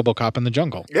actually RoboCop in the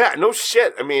jungle. Yeah, no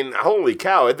shit. I mean, holy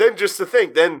cow. And then just to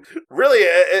think, then really,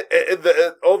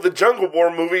 all the jungle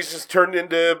war movies just turned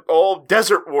into all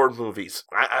desert war movies.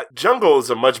 Jungle is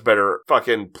a much better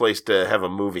fucking place to have a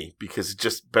movie because it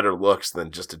just better looks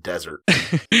than just a desert.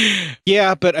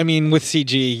 Yeah, but I mean, with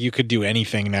CG, you could do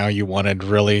anything now you wanted,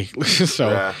 really.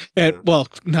 So, well,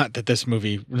 not that this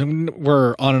movie,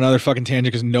 we're on another fucking tangent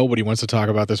because nobody wants to talk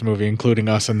about this movie, including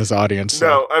us in this audience. So.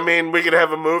 No, I mean, we could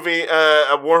have a movie,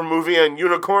 a war movie on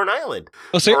Unicorn Island.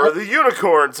 Or the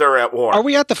unicorns are at war. Are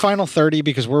we at the final 30?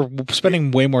 Because we're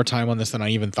spending way more time on this than I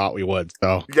even thought we would.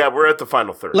 So yeah, we're at the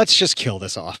final 30. Let's just kill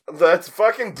this off. Let's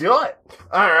fucking do it.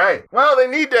 All right. Well,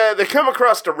 they come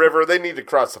across the river. They need to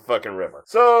cross the fucking river.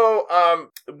 So,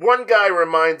 one guy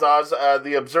reminds Oz,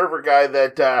 the observer guy,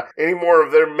 that any more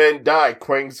of their men die,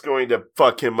 Quang's going to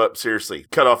fuck him up seriously.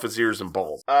 Cut off his ears and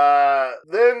balls.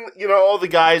 Then, all the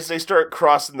guys, they start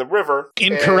crossing the river.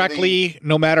 Incorrectly,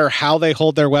 no matter how they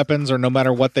hold their weapons or no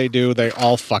matter what they do, they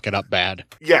all fuck it up bad.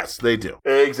 Yes, they do.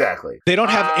 Exactly. They don't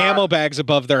have ammo bags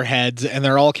above their heads, and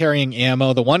they're all carrying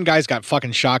ammo. The one guy's got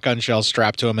fucking shotgun shells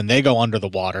strapped to him, and they go under the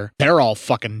water. They're all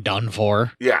fucking done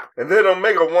for. Yeah. And then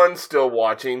Omega One's still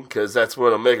watching, because that's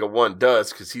what Omega One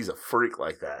does, because he's a freak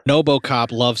like that.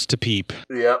 Nobocop loves to peep.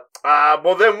 Yep.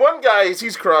 Well, then one guy, as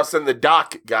he's crossing, the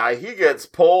dock guy, he gets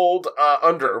pulled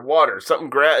underwater.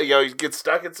 Something, he gets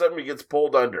stuck in something, he gets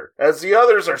pulled under. As the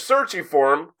others are searching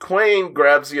for him, Quang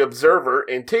grabs the observer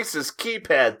and takes his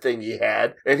keypad thing he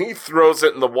had, and he throws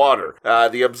it in the water.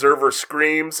 The observer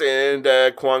screams, and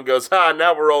Quang goes,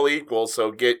 now we're all equal,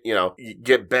 so get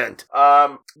bent.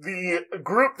 The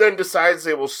group then decides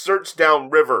they will search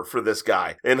downriver for this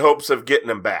guy in hopes of getting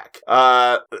him back.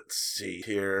 Let's see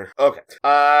here. Okay.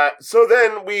 So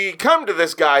then we come to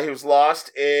this guy who's lost,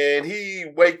 and he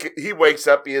wakes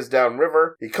up. He is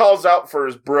downriver. He calls out for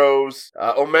his bros.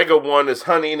 Omega One is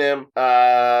hunting him.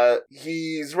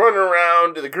 He's running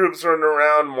around. The group's running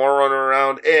around. More running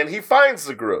around, and he finds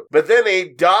the group. But then a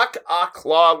Doc Ock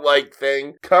claw-like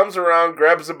thing comes around,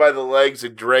 grabs him by the legs,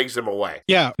 and drags him away.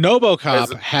 Yeah,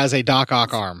 Nobocop has a Doc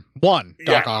Ock arm. One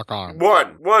Doc Ock arm.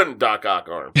 One Doc Ock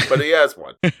arm, but he has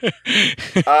one.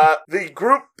 The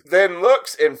group then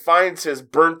looks and finds his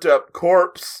burnt up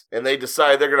corpse, and they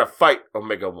decide they're going to fight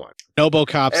Omega One.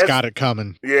 Nobocop's got it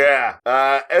coming. Yeah.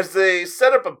 As they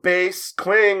set up a base,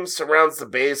 Quang surrounds the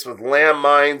base with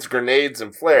landmines, grenades,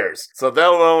 and flares. So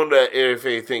they'll own if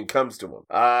anything comes to them.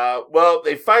 Well,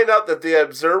 they find out that the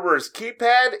observer's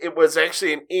keypad, it was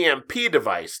actually an EMP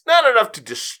device. Not enough to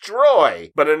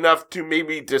destroy, but enough to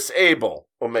maybe disable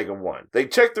Omega One. They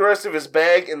check the rest of his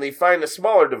bag, and they find a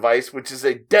smaller device, which is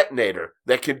a detonator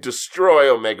that can destroy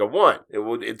Omega One.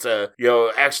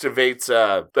 Activates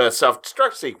the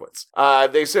self-destruct sequence.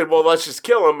 They said, well, let's just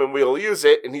kill him and we'll use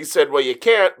it. And he said, well, you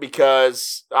can't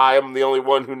because I am the only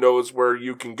one who knows where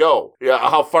you can go.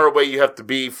 How far away you have to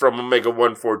be from Omega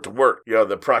One for it to work.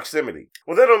 The proximity.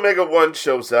 Well, then Omega One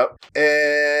shows up,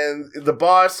 and the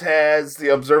boss has the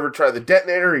observer try the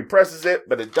detonator. He presses it,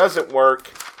 but it doesn't work.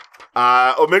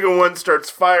 Omega One starts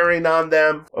firing on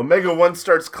them. Omega One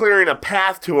starts clearing a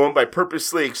path to him by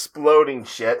purposely exploding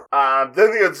shit. Then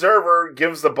the observer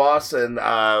gives the boss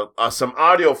some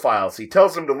audio files. He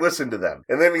tells him to listen to them.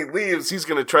 And then he leaves. He's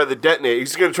going to try the detonator.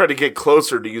 He's going to try to get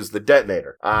closer to use the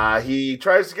detonator. He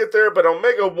tries to get there, but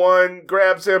Omega One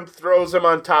grabs him, throws him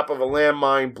on top of a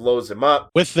landmine, blows him up.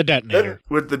 With the detonator.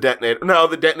 With the detonator. No,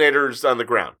 the detonator is on the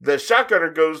ground. The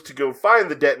shotgunner goes to go find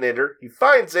the detonator. He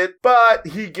finds it, but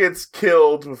he gets gets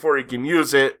killed before he can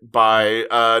use it by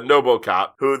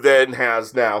Nobocop, who then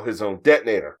has now his own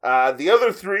detonator. The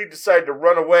other three decide to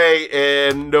run away,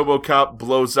 and Nobocop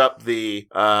blows up the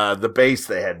base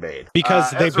they had made.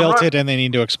 Because they built it and they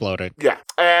need to explode it. Yeah.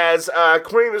 As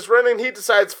Queen is running, he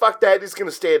decides, fuck that, he's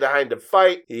gonna stay behind to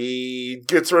fight. He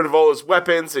gets rid of all his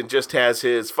weapons and just has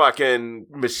his fucking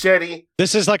machete.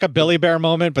 This is like a Billy Bear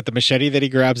moment, but the machete that he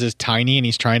grabs is tiny and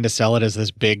he's trying to sell it as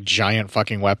this big, giant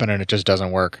fucking weapon and it just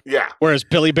doesn't work. Yeah. Whereas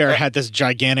Billy Bear had this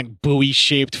gigantic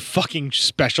buoy-shaped fucking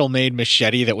special-made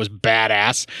machete that was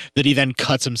badass that he then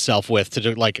cuts himself with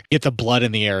to like get the blood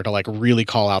in the air to like really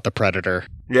call out the predator.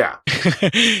 Yeah.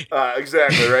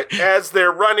 Exactly, right. As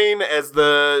they're running, as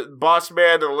the boss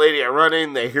man and the lady are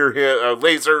running, they hear a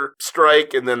laser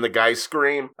strike and then the guy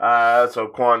scream. So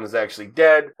Quan is actually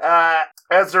dead.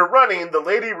 As they're running, the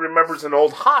lady remembers an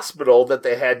old hospital that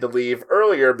they had to leave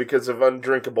earlier because of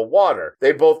undrinkable water.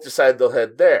 They both decide they'll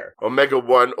head there. Omega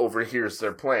 1 overhears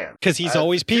their plan. Because he's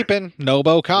always peeping.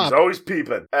 Nobocop. He's always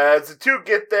peeping. As the two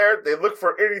get there, they look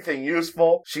for anything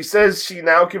useful. She says she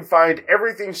now can find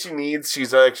everything she needs.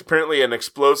 She's apparently an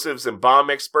explosives and bomb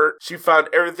expert. She found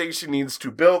everything she needs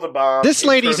to build a bomb. This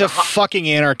lady's a fucking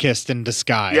anarchist in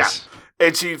disguise. Yeah.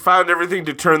 And she found everything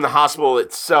to turn the hospital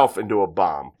itself into a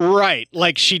bomb. Right.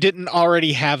 Like she didn't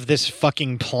already have this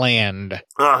fucking planned.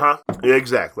 Uh-huh. Yeah,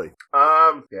 exactly.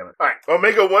 Damn it. All right.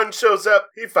 Omega 1 shows up.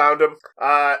 He found him.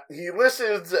 He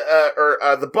listens,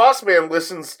 the boss man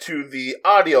listens to the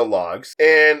audio logs,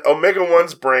 and Omega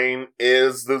 1's brain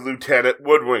is the Lieutenant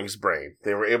Woodwing's brain.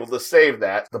 They were able to save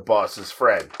that, the boss's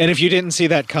friend. And if you didn't see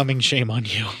that coming, shame on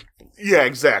you. Yeah,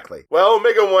 exactly. Well,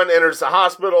 Omega 1 enters the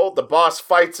hospital. The boss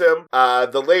fights him.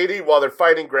 The lady, while they're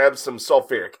fighting, grabs some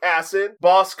sulfuric acid.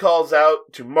 Boss calls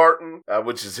out to Martin,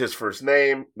 which is his first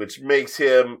name, which makes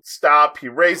him stop. He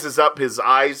raises up his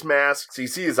eyes mask, so you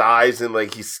see his eyes and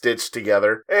like he's stitched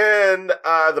together. And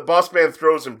the boss man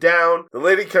throws him down. The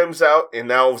lady comes out, and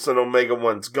now all of a sudden Omega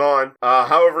 1's gone.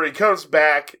 However, he comes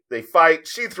back. They fight.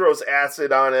 She throws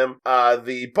acid on him.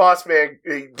 The boss man,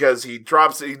 because he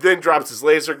then drops his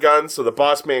laser gun. So the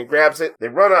boss man grabs it. They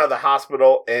run out of the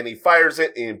hospital and he fires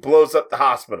it and he blows up the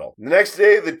hospital. The next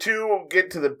day, the two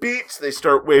get to the beach. They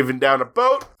start waving down a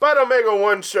boat, but Omega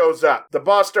 1 shows up. The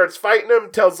boss starts fighting him,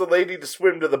 tells the lady to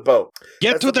swim to the boat.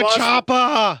 Get to the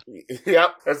chopper!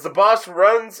 Yep. As the boss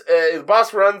runs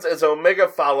as Omega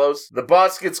follows. The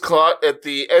boss gets caught at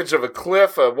the edge of a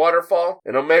cliff, a waterfall,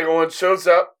 and Omega 1 shows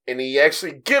up. And he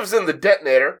actually gives him the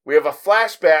detonator. We have a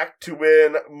flashback to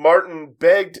when Martin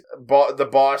begged the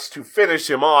boss to finish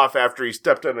him off after he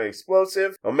stepped on an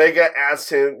explosive. Omega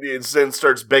asks him, then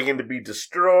starts begging to be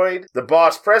destroyed. The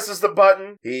boss presses the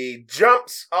button. He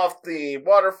jumps off the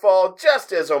waterfall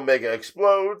just as Omega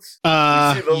explodes.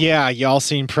 Yeah, y'all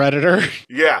seen Predator?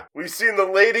 Yeah, we've seen the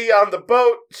lady on the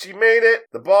boat. She made it.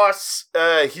 The boss,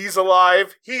 he's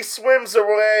alive. He swims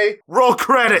away. Roll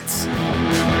credits.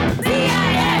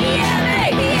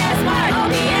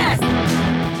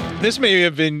 This may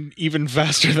have been even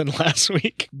faster than last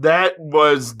week. That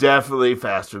was definitely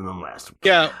faster than last week.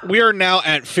 Yeah, we are now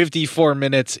at 54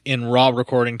 minutes in raw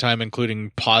recording time,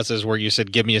 including pauses where you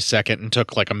said, give me a second, and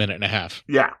took like a minute and a half.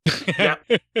 Yeah. Yeah.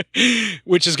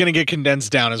 Which is going to get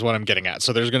condensed down is what I'm getting at.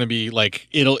 So there's going to be like,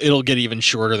 it'll get even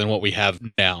shorter than what we have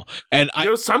now. And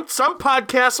some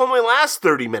podcasts only last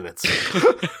 30 minutes.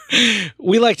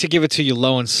 We like to give it to you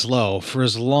low and slow for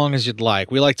as long as you'd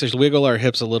like. We like to wiggle our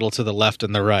hips a little to the left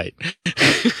and the right.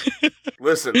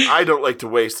 Listen, I don't like to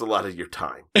waste a lot of your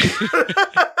time.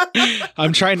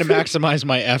 I'm trying to maximize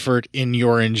my effort in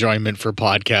your enjoyment for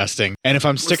podcasting. And if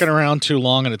I'm sticking around too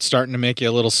long and it's starting to make you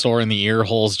a little sore in the ear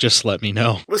holes, just let me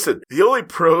know. Listen, the only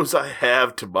pros I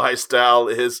have to my style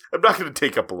is I'm not going to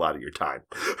take up a lot of your time.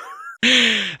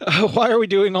 Why are we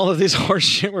doing all of this horse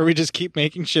shit where we just keep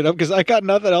making shit up? Because I got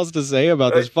nothing else to say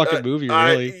about this fucking movie,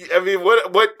 really. I mean,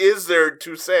 what is there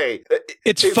to say?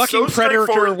 It's fucking so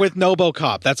Predator with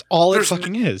Nobocop. That's all it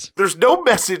fucking is. There's no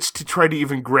message to try to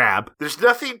even grab. There's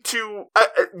nothing to...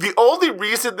 the only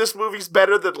reason this movie's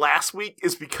better than last week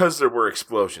is because there were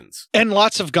explosions. And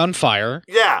lots of gunfire.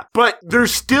 Yeah, but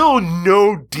there's still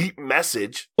no deep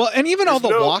message. Well, and even all the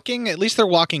walking, at least they're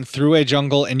walking through a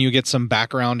jungle and you get some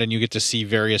background and you get get to see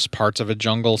various parts of a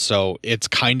jungle, so it's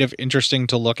kind of interesting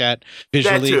to look at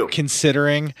visually,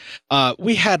 considering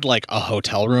we had like a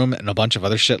hotel room and a bunch of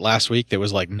other shit last week that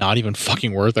was like not even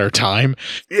fucking worth our time.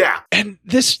 Yeah. And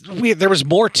there was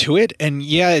more to it, and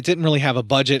yeah, it didn't really have a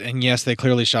budget, and yes, they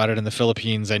clearly shot it in the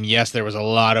Philippines, and yes, there was a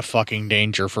lot of fucking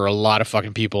danger for a lot of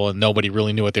fucking people, and nobody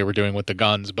really knew what they were doing with the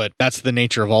guns, but that's the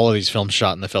nature of all of these films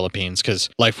shot in the Philippines, because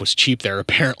life was cheap there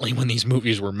apparently when these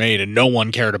movies were made, and no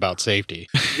one cared about safety.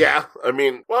 Yeah, I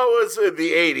mean, well, it was in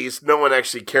the 80s. No one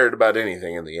actually cared about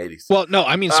anything in the 80s. Well, no,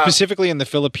 I mean, specifically in the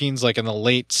Philippines, like in the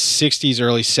late 60s,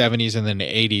 early 70s, and then the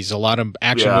 80s, a lot of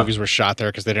action movies were shot there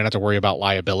because they didn't have to worry about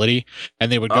liability,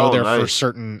 and they would go there for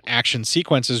certain action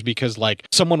sequences because, like,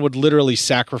 someone would literally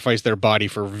sacrifice their body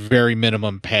for very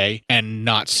minimum pay and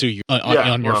not sue you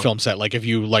on your film set. Like,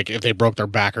 if they broke their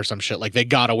back or some shit, like, they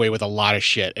got away with a lot of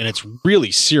shit, and it's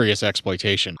really serious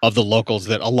exploitation of the locals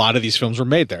that a lot of these films were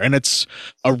made there, and it's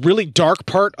a really dark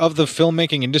part of the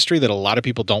filmmaking industry that a lot of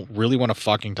people don't really want to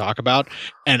fucking talk about,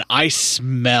 and I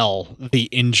smell the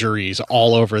injuries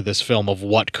all over this film of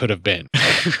what could have been.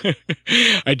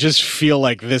 I just feel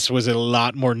like this was a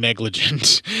lot more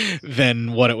negligent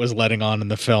than what it was letting on in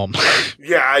the film.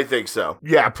 Yeah, I think so.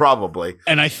 Yeah, probably.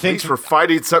 And I think at least we're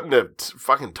finding something to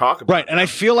fucking talk about. Right, and I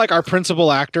feel like our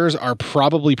principal actors are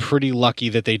probably pretty lucky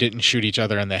that they didn't shoot each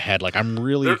other in the head. Like, I'm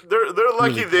really they're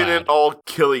lucky really they didn't all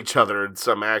kill each other in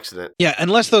some accident. Yeah,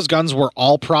 unless those guns were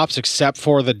all props except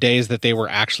for the days that they were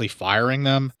actually firing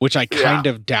them, which I kind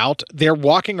of doubt. They're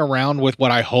walking around with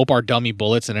what I hope are dummy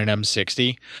bullets in an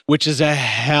M60, which is a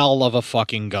hell of a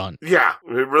fucking gun. Yeah,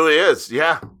 it really is.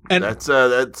 Yeah. And that's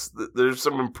there's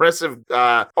some impressive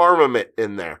armament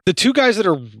in there. The two guys that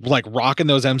are like rocking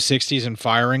those M60s and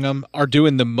firing them are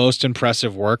doing the most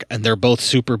impressive work, and they're both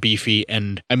super beefy,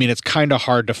 and I mean, it's kind of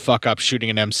hard to fuck up shooting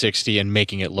an M60 and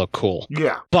making it look cool.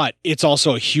 Yeah. But it's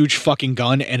also a huge fucking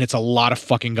gun, and it's a lot of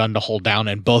fucking gun to hold down,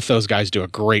 and both those guys do a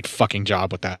great fucking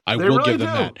job with that. I will give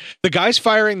them that. The guys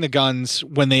firing the guns,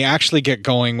 when they actually get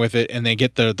going with it and they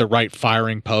get the right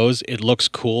firing pose, it looks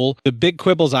cool. The big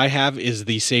quibbles I have is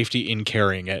the safety in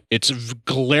carrying it. It's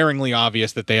glaringly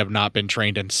obvious that they have not been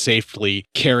trained in safely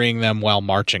carrying them while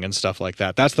marching and stuff like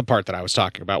that. That's the part that I was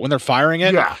talking about. When they're firing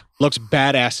it, looks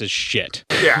badass as shit.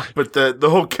 Yeah, but the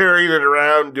whole carrying it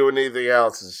around, doing anything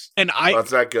else is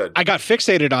that's not good. I got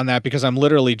fixated on that because I'm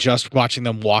literally just watching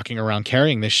them walking around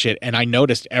carrying this shit, and I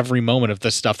noticed every moment of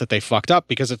the stuff that they fucked up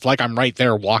because it's like I'm right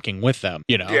there walking with them,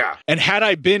 you know? Yeah. And had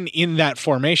I been in that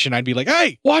formation, I'd be like,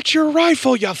 hey, watch your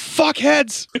rifle, you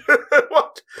fuckheads!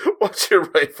 Watch your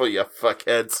rifle, you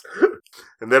fuckheads.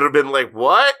 And then it'd have been like,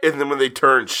 what? And then when they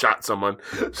turned, shot someone.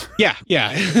 Yeah,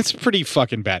 it's pretty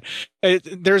fucking bad.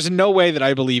 There's no way that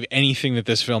I believe anything that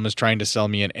this film is trying to sell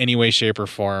me in any way, shape, or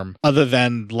form, other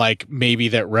than like maybe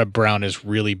that Reb Brown is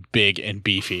really big and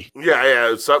beefy.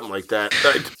 Yeah, something like that.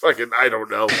 I don't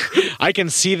know. I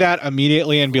can see that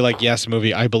immediately and be like, yes,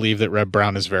 movie, I believe that Reb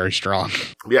Brown is very strong.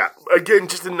 Yeah, again,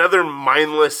 just another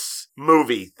mindless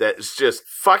movie that's just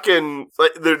fucking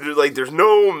there's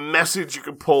no message you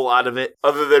can pull out of it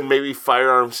other than maybe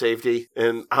firearm safety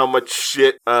and how much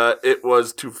shit it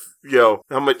was to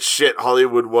how much shit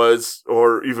Hollywood was,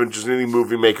 or even just any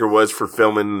movie maker was for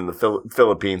filming in the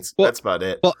Philippines. Well, that's about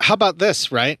it. Well, how about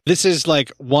this, right? This is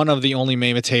like one of the only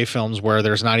May Matei films where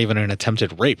there's not even an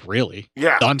attempted rape, really.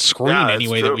 Yeah. On screen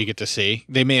anyway, that we get to see.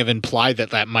 They may have implied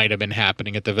that might have been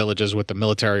happening at the villages with the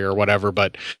military or whatever,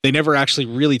 but they never actually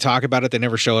really talk about it. They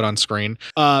never show it on screen.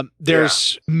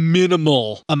 There's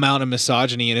minimal amount of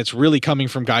misogyny, and it's really coming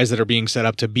from guys that are being set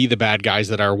up to be the bad guys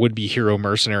that our would-be hero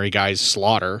mercenary guys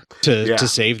slaughter to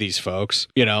save these folks,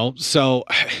 you know? So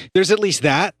there's at least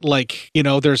that, like, you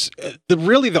know, there's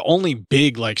the only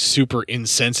big, like, super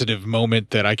insensitive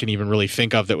moment that I can even really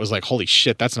think of that was like, holy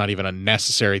shit, that's not even a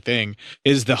necessary thing,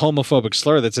 is the homophobic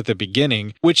slur that's at the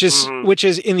beginning, which is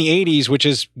in the 80s, which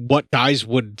is what guys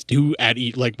would do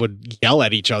would yell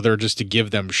at each other just to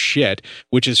give them shit,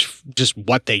 which is just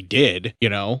what they did, you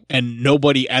know? And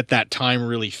nobody at that time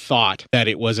really thought that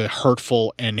it was a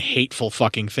hurtful and hateful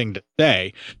fucking thing to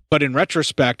say. But in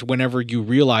retrospect, whenever you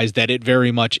realize that it very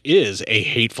much is a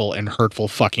hateful and hurtful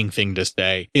fucking thing to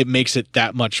say, it makes it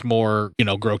that much more, you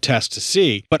know, grotesque to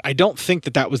see. But I don't think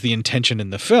that was the intention in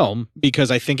the film,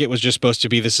 because I think it was just supposed to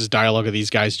be, this is dialogue of these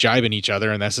guys jibing each other,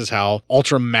 and this is how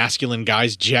ultra masculine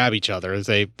guys jab each other, as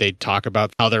they talk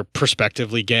about how they're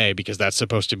prospectively gay because that's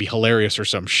supposed to be hilarious or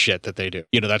some shit that they do.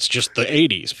 You know, that's just the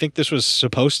 80s. I think this was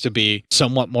supposed to be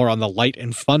somewhat more on the light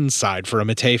and fun side for a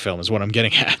Matei film is what I'm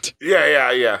getting at.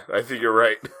 Yeah. I think you're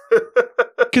right.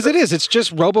 Because it is. It's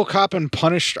just RoboCop and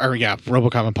Punisher.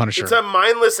 RoboCop and Punisher. It's a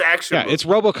mindless action movie. It's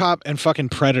RoboCop and fucking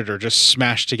Predator just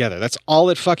smashed together. That's all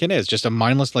it fucking is. Just a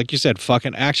mindless, like you said,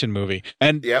 fucking action movie.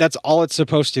 And that's all it's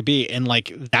supposed to be. And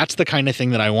like, that's the kind of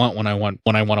thing that I want when I want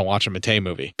to watch a Matei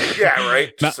movie. Yeah,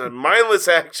 right. Just a mindless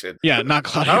action. Yeah, not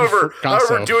Claudio. However,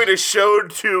 doing a show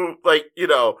to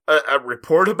a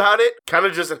report about it kind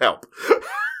of doesn't help.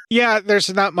 Yeah,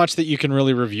 there's not much that you can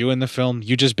really review in the film.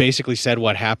 You just basically said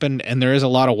what happened, and there is a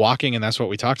lot of walking, and that's what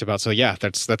we talked about. So yeah,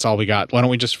 that's all we got. Why don't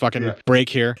we just fucking break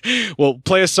here? We'll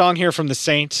play a song here from the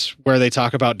Saints where they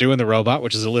talk about doing the robot,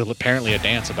 which is apparently a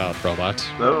dance about robots.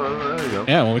 Oh, there you go.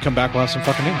 Yeah, when we come back, we'll have some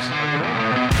fucking news.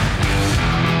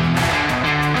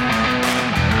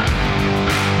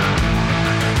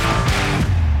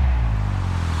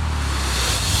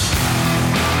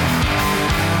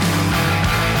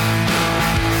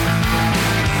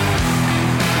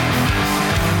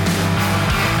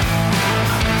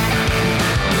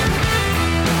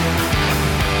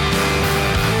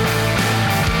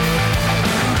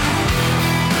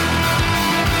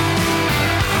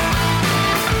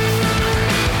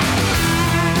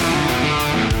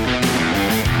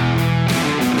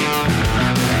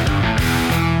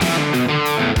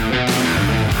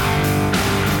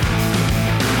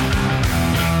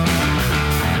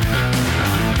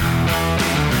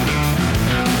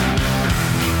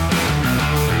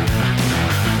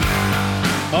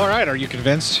 Are you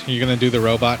convinced you're going to do the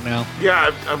robot now?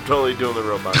 Yeah, I'm totally doing the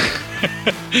robot.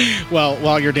 Well,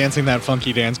 while you're dancing that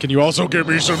funky dance, can you also give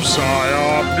me some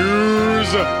PSYOP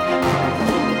news?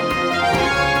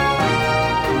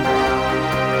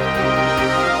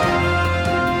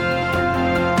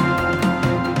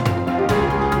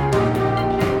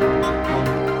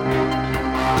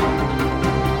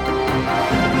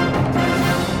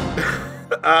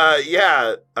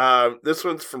 This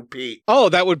one's from Pete. Oh,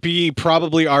 that would be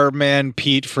probably our man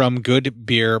Pete from Good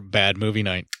Beer, Bad Movie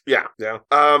Night. Yeah.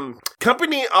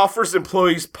 Company offers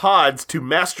employees pods to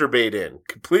masturbate in,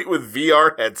 complete with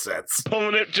VR headsets.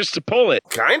 Pulling it just to pull it.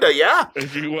 Kinda, yeah.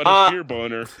 If you want a fear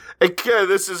boner.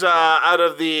 This is out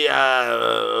of the,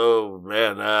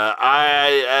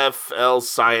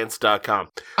 IFLscience.com.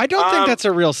 I don't think that's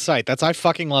a real site. I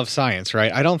fucking love science,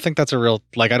 right? I don't think that's a real,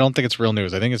 I don't think it's real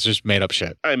news. I think it's just made up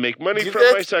shit. I make money from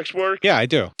my sex work. Yeah, I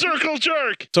do. Circle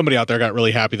jerk. Somebody out there got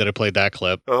really happy that I played that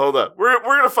clip. Oh, hold up. We're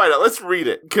going to find out. Let's read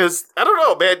it. Because, I don't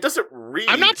know, man. It doesn't read.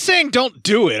 I'm not saying don't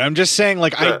do it. I'm just saying,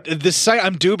 this site,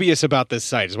 I'm dubious about this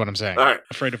site, is what I'm saying. All right.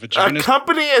 Afraid of vagina. A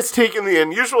company has taken the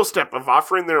unusual step of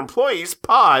offering their employees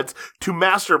pods to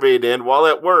masturbate in while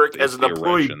at work as an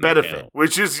employee benefit,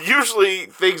 which is usually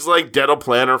things like dental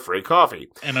plan or free coffee.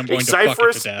 And I'm going to fuck it to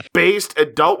death. Cyprus-based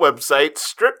adult website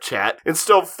Strip Chat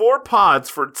installed 4 pods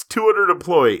for its 200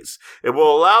 employees. It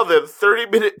will allow them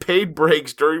 30-minute paid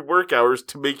breaks during work hours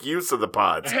to make use of the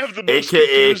pods. I have the most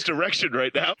confused direction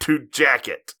right now. To jack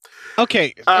it.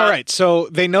 Okay, all right. So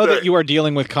they know that you are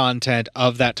dealing with content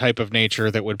of that type of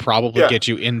nature that would probably get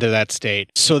you into that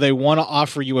state. So they want to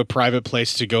offer you a private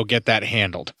place to go get that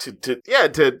handled. To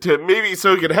maybe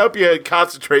so it can help you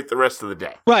concentrate the rest of the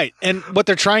day. Right. And what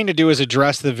they're trying to do is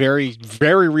address the very,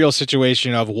 very real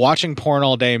situation of watching porn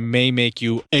all day may make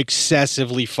you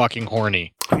excessively fucking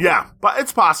horny. Yeah, but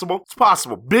it's possible. It's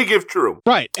possible. Big if true.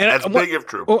 Right. And that's big if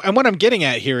true. And what I'm getting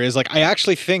at here is, I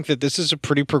actually think that this is a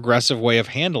pretty progressive way of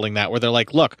handling that, where they're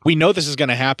like, look, we know this is going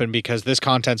to happen because this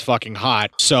content's fucking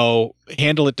hot, so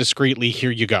handle it discreetly.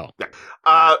 Here you go.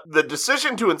 The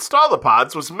decision to install the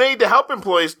pods was made to help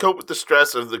employees cope with the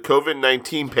stress of the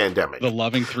COVID-19 pandemic. The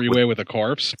loving three-way with a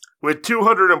corpse? With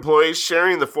 200 employees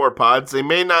sharing the 4 pods, they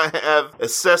may not have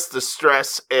assessed the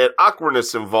stress and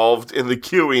awkwardness involved in the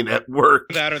queuing at work.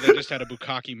 That or they just had a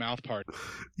bukkake mouth part.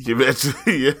 There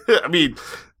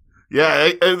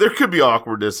could be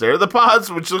awkwardness there. The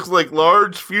pods, which look like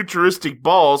large futuristic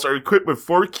balls, are equipped with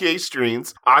 4K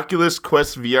screens, Oculus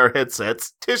Quest VR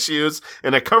headsets, tissues,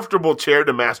 and a comfortable chair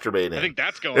to masturbate in. I think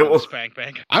that's going on the Spank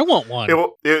Bank. I want one.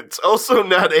 It's also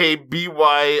not a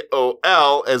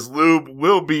BYOL, as lube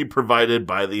will be provided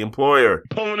by the employer.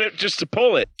 Pulling it just to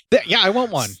pull it. Yeah, I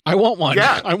want one. I want one.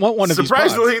 Yeah. I want one of these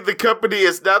pods. Surprisingly, the company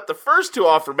is not the first to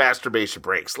offer masturbation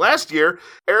breaks. Last year,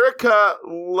 Erica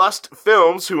Lust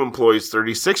Films, who employs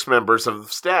 36 members of the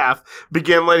staff,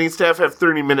 began letting staff have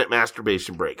 30-minute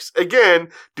masturbation breaks. Again,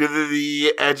 due to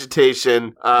the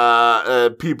agitation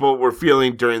people were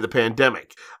feeling during the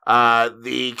pandemic.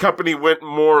 The company went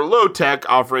more low-tech,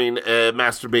 offering a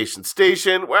masturbation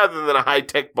station rather than a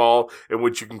high-tech ball in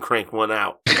which you can crank one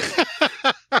out.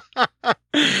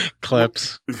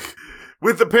 Clips.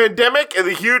 With the pandemic and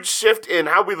the huge shift in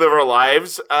how we live our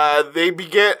lives,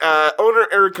 owner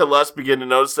Erica Lust began to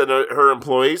notice that her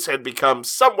employees had become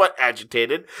somewhat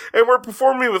agitated and were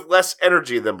performing with less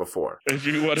energy than before. If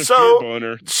you want a So, pure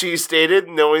boner. she stated,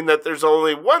 knowing that there's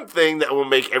only one thing that will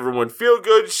make everyone feel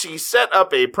good, she set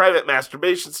up a private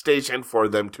masturbation station for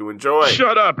them to enjoy.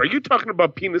 Shut up. Are you talking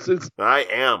about penises? I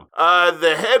am.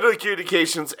 The head of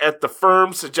communications at the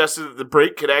firm suggested that the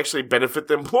break could actually benefit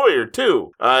the employer,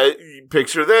 too.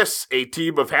 Picture this, a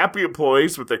team of happy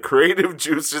employees with their creative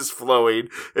juices flowing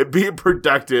and being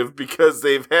productive because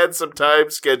they've had some time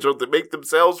scheduled to make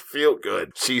themselves feel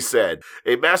good, she said.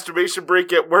 A masturbation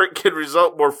break at work can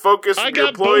result more focus I from your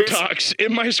got employees, Botox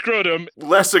in my scrotum.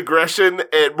 less aggression,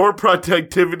 and more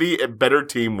productivity and better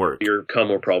teamwork. Your cum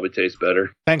will probably taste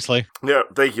better. Thanks, Lee. Yeah,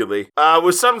 thank you, Lee.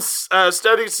 With some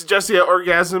studies suggesting that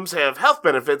orgasms have health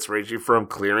benefits ranging from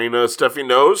clearing a stuffy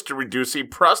nose to reducing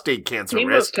prostate cancer He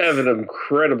risk. must have an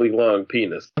incredibly long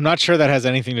penis. I'm not sure that has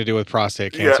anything to do with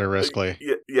prostate cancer risk, Lee.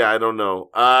 Yeah, I don't know.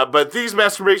 But these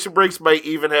masturbation breaks might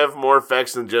even have more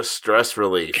effects than just stress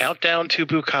relief. Countdown to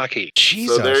Bukkake.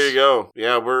 Jesus. So there you go.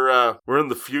 Yeah, we're in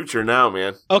the future now,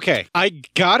 man. Okay, I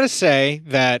gotta say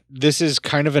that this is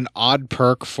kind of an odd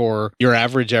perk for your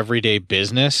average everyday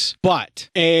business, but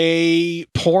a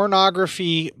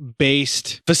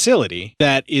pornography-based facility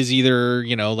that is either,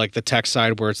 like the tech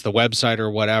side where it's the website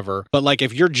or whatever, but like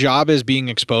if your job is being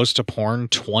exposed to porn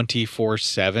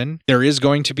 24/7, there is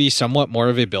going to be somewhat more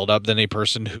of a buildup than a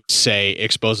person who, say,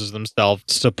 exposes themselves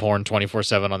to porn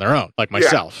 24/7 on their own, like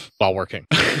myself, while working.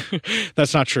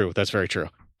 That's not true. That's very true.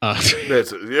 That's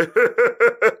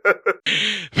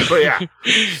but yeah.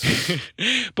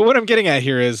 But what I'm getting at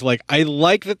here is like I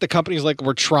like that the company's like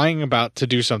we're trying about to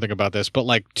do something about this, but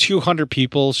like 200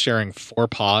 people sharing 4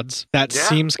 pods, that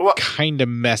seems kind of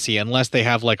messy unless they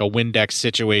have like a Windex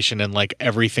situation and like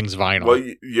everything's vinyl. Well,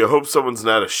 you hope someone's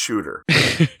not a shooter.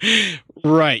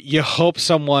 Right. You hope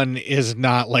someone is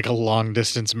not like a long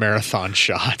distance marathon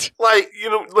shot. Like,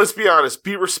 let's be honest,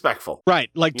 be respectful. Right.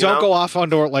 Like don't go off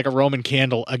onto like a Roman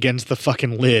candle against the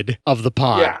fucking lid of the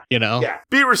pod, Yeah.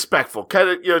 Be respectful. Kind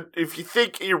of, if you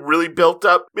think you're really built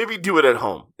up, maybe do it at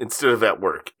home instead of at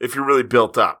work. If you're really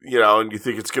built up, and you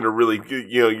think it's going to really,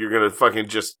 you're going to fucking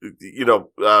just,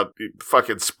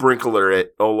 fucking sprinkler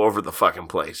it all over the fucking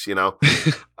place,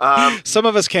 Some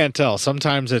of us can't tell.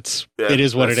 Sometimes it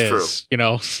is what it is.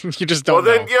 True. You just don't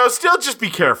know. Well, then, still just be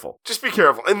careful. Just be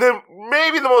careful. And then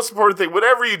maybe the most important thing,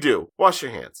 whatever you do, wash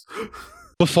your hands.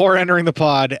 Before entering the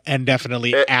pod and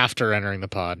definitely after entering the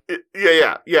pod.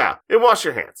 Yeah. And wash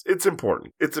your hands. It's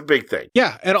important. It's a big thing.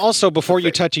 Yeah, and also before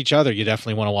you touch each other, you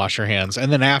definitely want to wash your hands,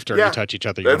 and then after you touch each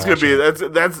other, that's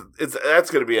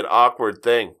gonna be an awkward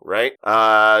thing, right?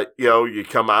 You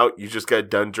come out, you just got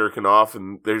done jerking off,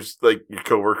 and there's like your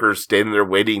coworkers standing there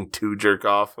waiting to jerk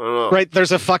off. I don't know. Right,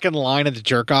 there's a fucking line at the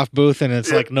jerk off booth, and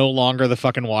it's like no longer the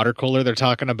fucking water cooler. They're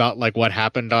talking about like what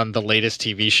happened on the latest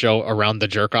TV show around the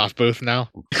jerk off booth now.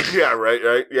 Yeah,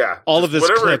 right, yeah. All of this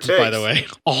clips, by the way.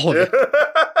 All of it.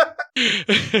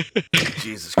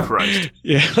 Jesus Christ.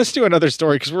 Yeah, let's do another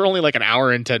story because we're only like an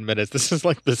hour and 10 minutes. This is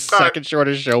like the second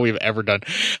shortest show we've ever done.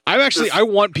 I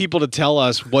want people to tell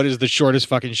us what is the shortest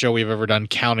fucking show we've ever done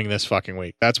counting this fucking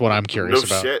week. That's what I'm curious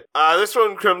about. Shit. This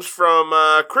one comes from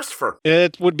Christopher.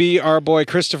 It would be our boy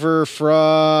Christopher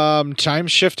from Time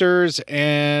Shifters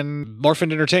and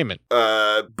Morphin Entertainment.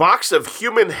 Box of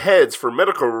human heads for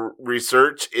medical research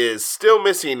is still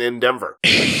missing in Denver.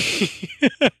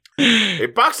 A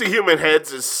box of human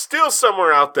heads is still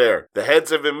somewhere out there. The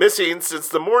heads have been missing since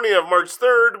the morning of March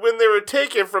 3rd when they were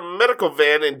taken from a medical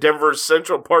van in Denver's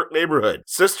Central Park neighborhood.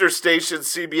 Sister station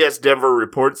CBS Denver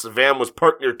reports the van was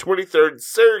parked near 23rd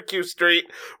Syracuse Street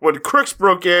when crooks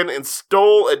broke in and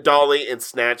stole a dolly and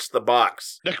snatched the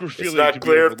box. It's not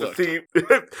clear if the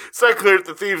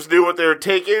thieves knew what they were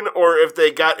taking or if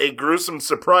they got a gruesome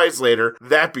surprise later.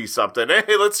 That'd be something.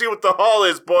 Hey, let's see what the haul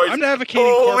is, boys. I'm advocating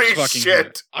Holy corpse fucking shit.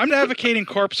 here. I'm advocating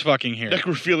corpse fucking here.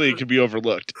 Necrophilia can be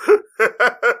overlooked. But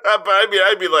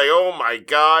I'd be like, oh my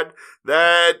God,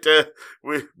 that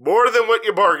more than what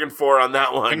you bargained for on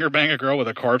that one. Finger bang a girl with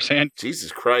a corpse hand.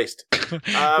 Jesus Christ.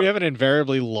 We have an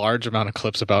invariably large amount of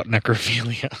clips about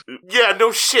necrophilia. Yeah,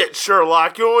 no shit,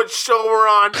 Sherlock. You know what show we're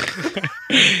on?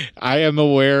 I am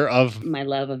aware of my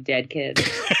love of dead kids.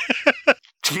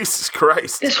 Jesus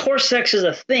Christ. This horse sex is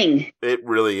a thing. It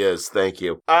really is. Thank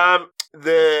you.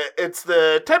 It's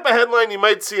the type of headline you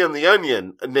might see on The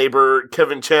Onion. Neighbor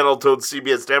Kevin Channel told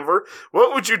CBS Denver,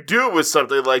 "What would you do with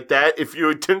something like that if you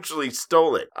intentionally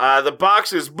stole it?" The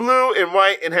box is blue and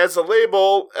white and has a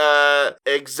label,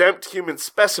 exempt human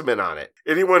specimen on it.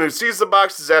 Anyone who sees the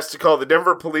box is asked to call the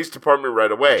Denver Police Department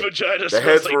right away. Vagina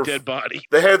smells like dead body.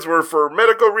 The heads were for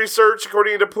medical research,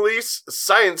 according to police.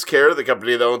 Science Care, the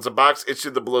company that owns the box,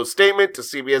 issued the below statement to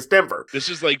CBS Denver. This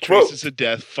is like Quote, Traces of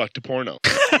Death fucked to porno.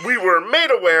 "We were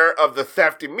made aware of the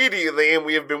theft immediately, and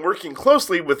we have been working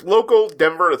closely with local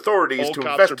Denver authorities All to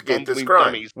cops investigate are this bumbling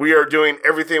crime. dummies. We are doing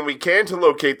everything we can to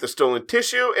locate the stolen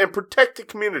tissue and protect the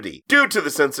community. Due to the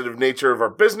sensitive nature of our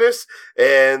business,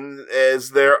 and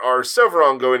as there are several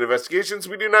ongoing investigations,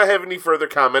 we do not have any further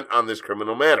comment on this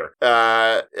criminal matter."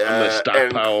 I'm gonna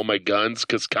stockpile all my guns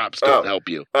because cops don't help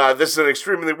you. This is an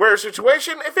extremely rare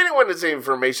situation. If anyone has any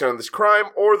information on this crime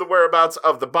or the whereabouts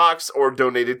of the box or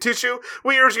donated tissue,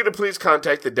 we urge you to please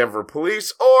contact the Denver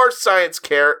Police or Science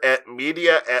Care at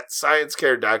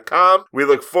media@sciencecare.com. We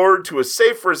look forward to a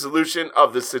safe resolution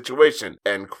of the situation.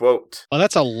 End quote. Well,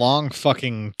 that's a long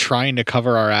fucking trying to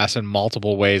cover our ass in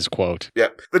multiple ways quote.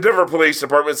 Yep. The Denver Police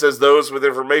Department says those with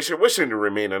information wishing to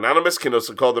remain anonymous can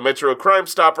also call the Metro Crime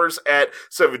Stoppers at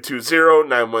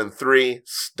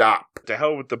 720-913-STOP. To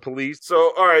hell with the police.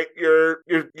 So, all right, you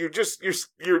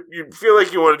feel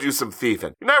like you want to do some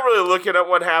thieving. You're not really looking at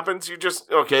what happens. You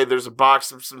just, okay, there's a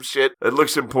box of some shit that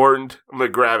looks important. I'm gonna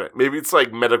grab it. Maybe it's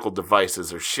like medical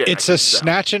devices or shit. It's a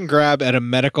snatch and grab at a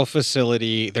medical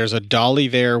facility. There's a dolly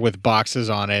there with boxes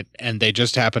on it, and they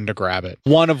just happened to grab it.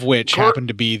 One of which happened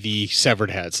to be the severed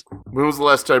heads. When was the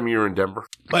last time you were in Denver?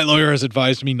 My lawyer has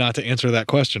advised me not to answer that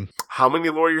question. How many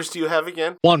lawyers do you have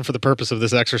again? One for the purpose of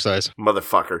this exercise.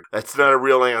 Motherfucker. That's not a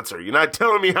real answer. You're not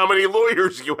telling me how many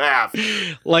lawyers you have.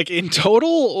 Like in total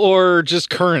or just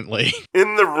currently?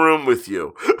 In the room with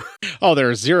you. Oh, there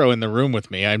are 0 in the room with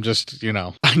me. I'm just,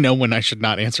 I know when I should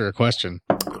not answer a question.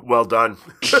 Well done.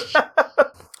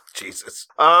 Jesus.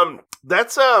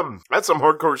 That's some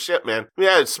hardcore shit, man.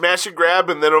 Yeah, smash and grab,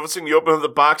 and then all of a sudden you open up the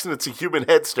box and it's a human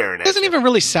head staring at you. It doesn't even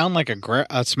really sound like a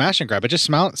smash and grab. It just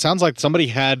sounds like somebody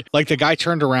had, like the guy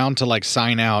turned around to like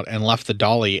sign out and left the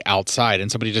dolly outside,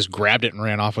 and somebody just grabbed it and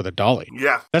ran off with a dolly.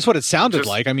 Yeah, that's what it sounded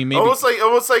like. I mean, maybe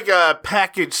almost like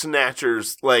package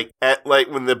snatchers, like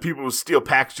when the people who steal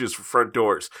packages for front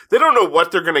doors. They don't know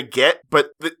what they're gonna get,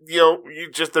 but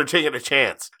they're taking a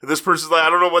chance. This person's like, I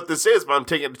don't know what this is, but I'm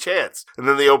taking a chance, and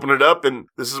then they open it up. And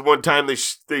this is one time they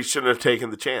shouldn't have taken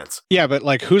the chance. Yeah, but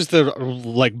like, who's the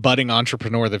budding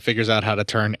entrepreneur that figures out how to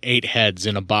turn 8 heads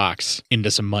in a box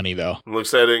into some money, though?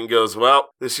 Looks at it and goes, "Well,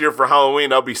 this year for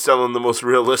Halloween, I'll be selling the most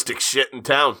realistic shit in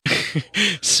town."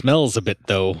 Smells a bit,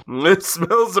 though. It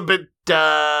smells a bit.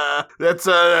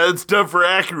 That's done for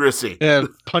accuracy. Yeah,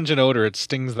 pungent odor. It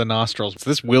stings the nostrils.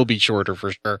 This will be shorter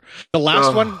for sure. The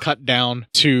last one cut down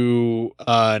to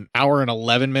an hour and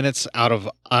 11 minutes out of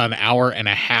an hour and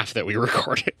a half that we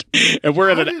recorded, and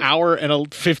we're at an hour and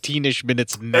 15-ish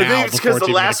minutes now. I think it's because the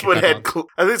last one had.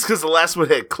 I think it's because the last one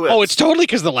had clips. Oh, it's totally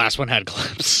because the last one had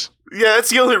clips. Yeah, that's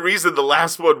the only reason the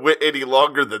last one went any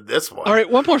longer than this one. All right,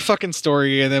 one more fucking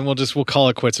story, and then we'll call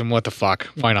it quits. And what the fuck?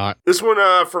 Why not? This one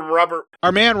from Robert.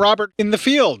 Our man Robert in the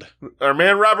field. Our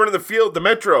man Robert in the field, the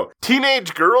Metro.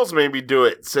 Teenage girls made me do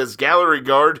it, says gallery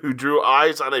guard who drew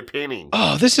eyes on a painting.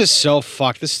 Oh, this is so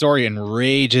fucked. This story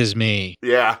enrages me.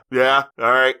 Yeah. All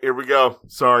right, here we go.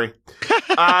 Sorry.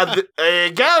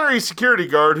 A gallery security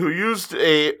guard who used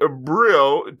a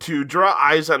brio to draw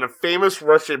eyes on a famous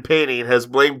Russian painting has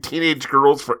blamed teenage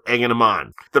girls for egging him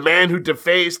on. The man who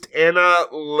defaced Anna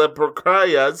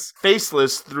Leporkaya's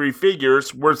faceless 3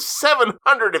 figures worth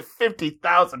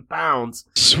 £750,000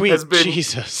 Sweet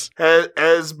Jesus.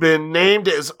 Has been named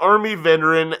as Army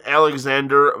veteran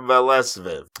Alexander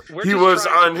Valesev. He was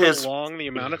on his long the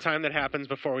amount of time that happens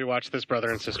before we watch this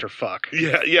brother and sister fuck.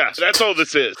 Yeah, that's all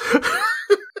this is.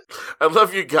 I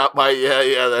love you got my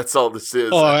yeah, that's all this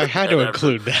is. Oh, I had to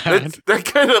include that. That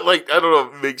kind of I don't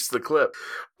know, makes the clip.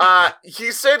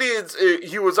 He said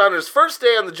he was on his first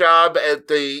day on the job at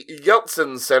the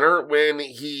Yeltsin Center when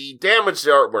he damaged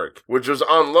the artwork, which was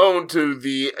on loan to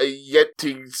the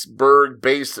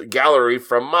Yekaterinburg-based gallery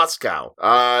from Moscow.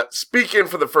 Speaking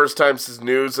for the first time since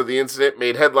news of the incident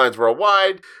made headlines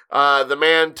worldwide, the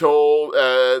man told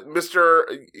Mr.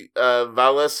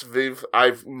 Valesev,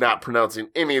 I'm not pronouncing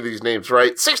any of these names name's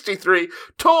right, 63,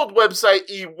 told website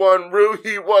E1Ru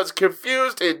he was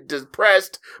confused and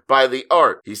depressed by the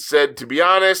art. He said, to be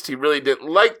honest, he really didn't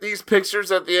like these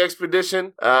pictures at the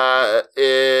exhibition,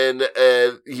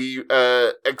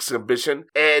 exhibition,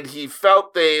 and he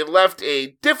felt they left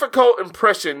a difficult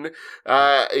impression,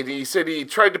 and he said he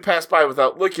tried to pass by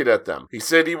without looking at them. He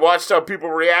said he watched how people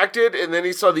reacted, and then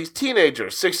he saw these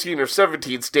teenagers, 16 or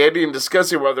 17, standing and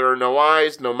discussing whether there are no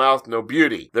eyes, no mouth, no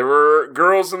beauty. There were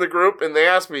girls in the group, and they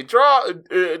asked me, draw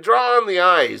on the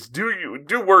eyes.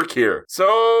 Do work here.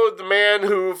 So the man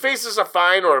who faces a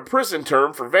fine or a prison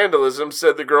term for vandalism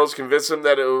said the girls convinced him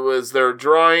that it was their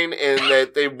drawing and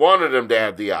that they wanted him to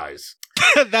have the eyes.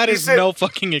 That is no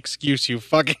fucking excuse, you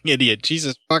fucking idiot.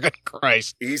 Jesus fucking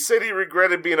Christ. He said he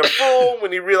regretted being a fool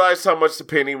when he realized how much the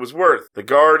painting was worth. The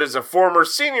guard is a former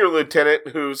senior lieutenant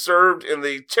who served in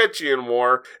the Chechen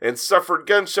War and suffered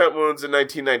gunshot wounds in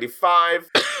 1995.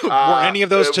 Were any of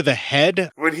those to the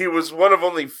head? When he was one of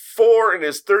only 4 in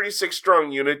his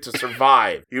 36-strong unit to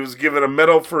survive. He was given a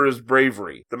medal for his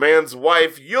bravery. The man's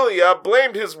wife, Yulia,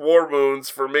 blamed his war wounds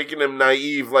for making him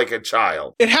naive like a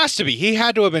child. It has to be. He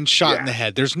had to have been shot in the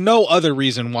head. There's no other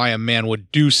reason why a man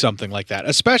would do something like that,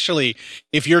 especially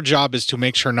if your job is to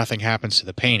make sure nothing happens to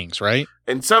the paintings, right?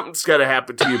 And something's got to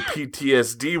happen to you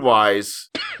PTSD-wise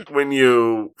when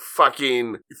you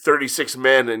fucking 36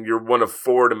 men and you're one of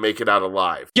 4 to make it out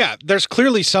alive. Yeah, there's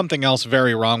clearly something else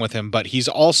very wrong with him, but he's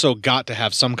also got to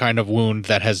have some kind of wound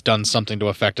that has done something to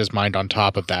affect his mind on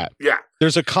top of that. Yeah.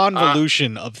 There's a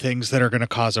convolution of things that are going to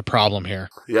cause a problem here.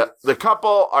 Yeah. The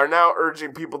couple are now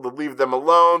urging people to leave them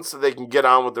alone so they can get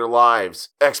on with their lives.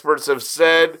 Experts have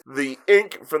said the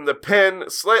ink from the pen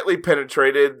slightly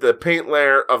penetrated the paint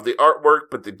layer of the artwork,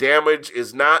 but the damage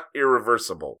is not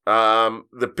irreversible.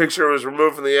 The picture was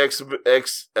removed from the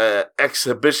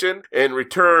exhibition and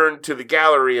returned to the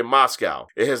gallery in Moscow.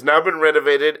 It has now been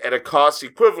renovated at a cost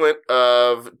equivalent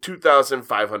of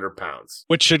 £2,500.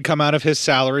 Which should come out of his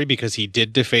salary because he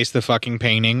did deface the fucking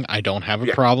painting. I don't have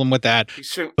a problem with that,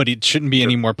 but he shouldn't be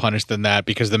any more punished than that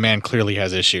because the man clearly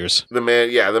has issues. The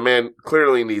man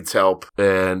clearly needs help,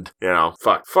 and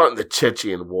fuck the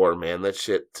Chechen War, man. That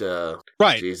shit,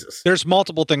 right? Jesus, there's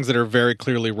multiple things that are very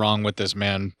clearly wrong with this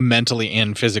man, mentally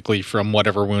and physically, from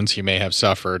whatever wounds he may have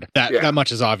suffered. That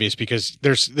much is obvious because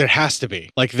there has to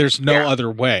be, like, there's no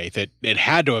other way that it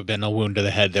had to have been a wound to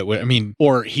the head that would,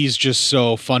 or he's just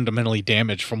so fundamentally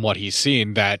damaged from what he's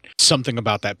seen that something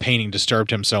about that painting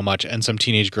disturbed him so much, and some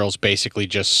teenage girls basically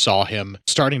just saw him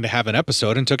starting to have an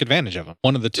episode and took advantage of him.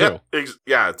 One of the two.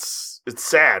 It's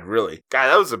sad, really. God,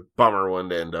 that was a bummer one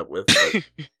to end up with.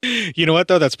 You know what,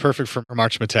 though? That's perfect for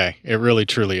March Mattei. It really,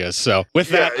 truly is. So with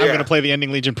that, I'm going to play the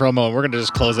Ending Legion promo, and we're going to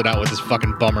just close it out with this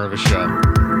fucking bummer of a show.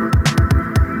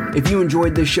 If you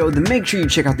enjoyed this show, then make sure you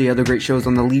check out the other great shows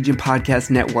on the Legion Podcast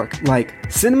Network, like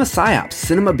Cinema Psyops,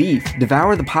 Cinema Beef,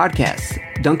 Devour the Podcast,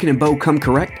 Duncan and Bo Come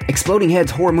Correct, Exploding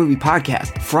Heads Horror Movie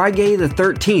Podcast, Friday the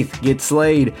 13th, Get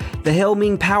Slayed, The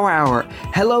Helming Power Hour,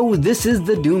 Hello, This is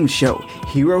the Doom Show,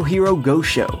 Hero Hero Go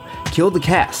Show, Kill the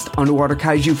Cast, Underwater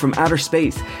Kaiju from Outer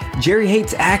Space, Jerry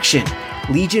Hates Action,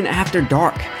 Legion After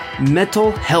Dark,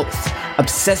 Mental Health,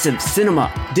 Obsessive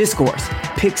Cinema, Discourse,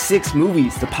 Pick 6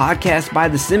 Movies, the podcast by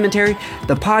The Cemetery,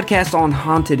 the podcast on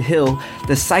Haunted Hill,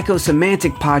 the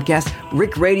Psychosemantic Podcast,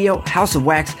 Rick Radio, House of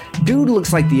Wax, Dude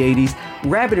Looks Like the 80s,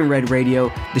 Rabbit and Red Radio,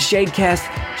 the Shadecast,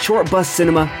 Short Bus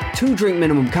Cinema, 2 Drink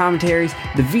Minimum Commentaries,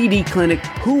 the VD Clinic,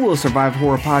 Who Will Survive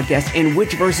Horror Podcast, and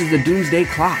Witch vs. the Doomsday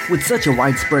Clock. With such a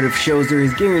wide spread of shows, there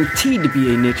is guaranteed to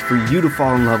be a niche for you to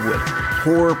fall in love with.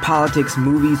 Horror, politics,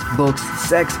 movies, books,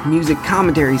 sex, music,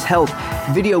 commentaries, health,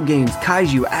 video games,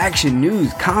 kaiju, action,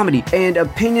 news, comedy, and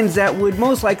opinions that would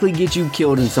most likely get you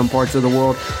killed in some parts of the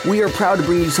world. We are proud to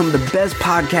bring you some of the best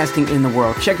podcasting in the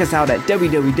world. Check us out at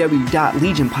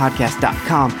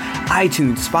www.legionpodcast.com,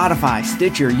 iTunes, Spotify,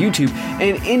 Stitcher, YouTube,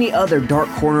 and any other dark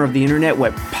corner of the internet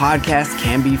where podcasts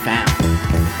can be found.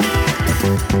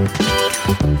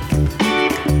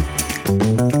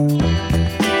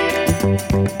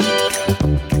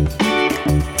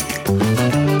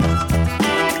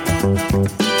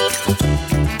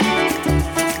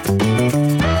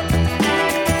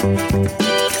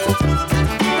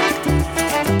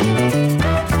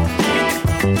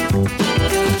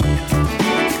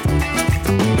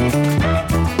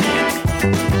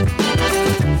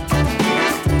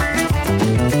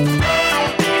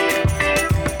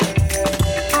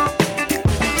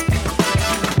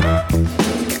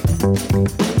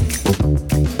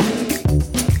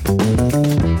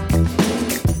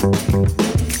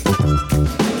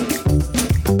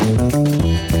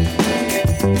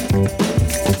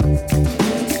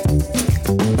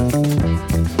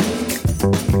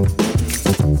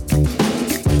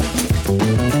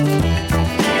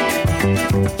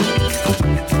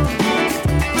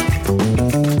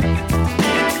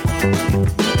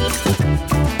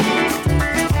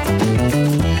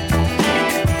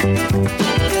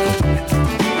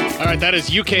 That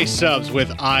is UK Subs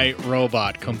with I,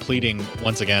 Robot, completing,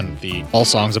 once again, the all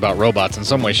songs about robots in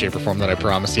some way, shape, or form that I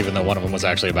promised, even though one of them was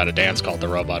actually about a dance called The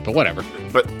Robot, but whatever.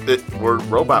 But the word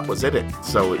robot was in it,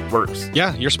 so it works.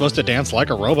 Yeah, you're supposed to dance like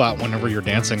a robot whenever you're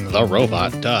dancing The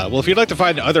Robot. Duh. Well, if you'd like to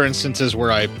find other instances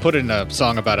where I put in a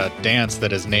song about a dance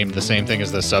that is named the same thing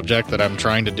as the subject that I'm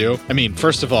trying to do, I mean,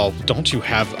 first of all, don't you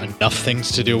have enough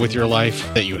things to do with your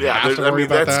life that you have to worry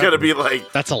about that's that? Gonna be like,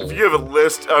 if you have a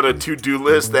list on a to-do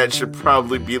list, that should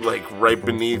probably be like right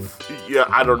beneath,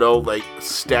 I don't know, like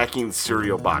stacking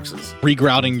cereal boxes.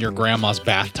 Regrouting your grandma's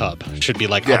bathtub should be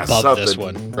like above this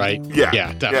one, right? Yeah.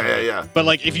 Yeah, definitely. Yeah. But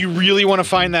like, if you really want to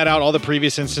find that out, all the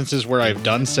previous instances where I've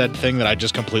done said thing that I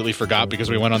just completely forgot because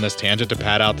we went on this tangent to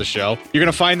pad out the show, you're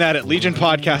going to find that at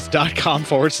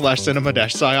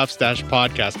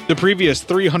legionpodcast.com/cinema-psyops-podcast. The previous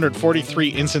 343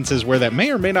 instances where that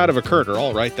may or may not have occurred are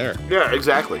all right there. Yeah,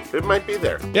 exactly. It might be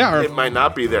there. Yeah. It might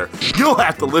not be there. You'll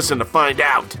have to listen to find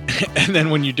out. And then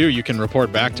when you do, you can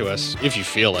report back to us if you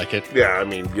feel like it. Yeah, I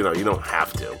mean, you don't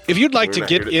have to. If you'd like to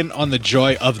get in on the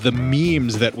joy of the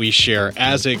memes that we share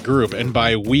as a group, and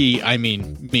by we, I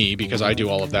mean me, because I do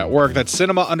all of that work, that's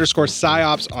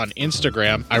cinema_psyops on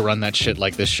Instagram. I run that shit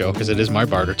like this show because it is my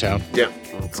barter town. Yeah,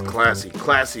 it's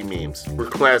classy memes. We're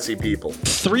classy people.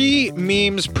 3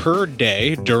 memes per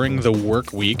day during the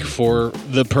work week for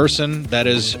the person that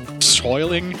is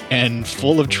toiling and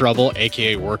full of trouble,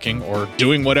 aka working or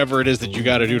doing whatever it is that you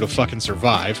got to do to fucking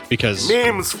survive, because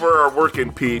memes for our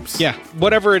working peeps. Yeah,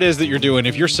 whatever it is that you're doing,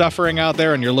 if you're suffering out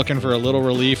there and you're looking for a little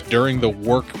relief during the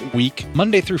work week,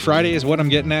 Monday through Friday is what I'm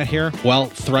getting at here. Well,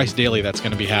 thrice daily that's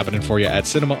going to be happening for you at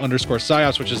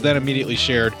cinema_psyops, which is then immediately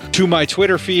shared to my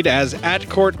Twitter feed as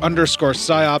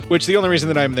 @court_psyop, which the only reason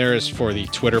that I'm there is for the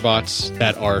Twitter bots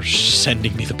that are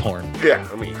sending me the porn. Yeah,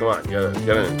 I mean, come on, you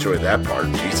gotta enjoy that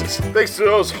part. Jesus. Thanks to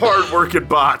those hard-working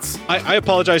bots. I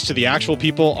apologize to the actual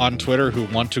people on Twitter who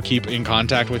want to keep in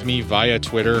contact with me via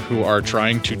Twitter, who are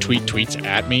trying to tweet tweets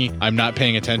at me. I'm not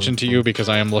paying attention to you because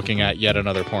I am looking at yet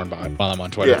another porn bot while I'm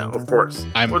on Twitter. Yeah, of course.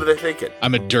 What are they thinking?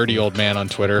 I'm a dirty old man on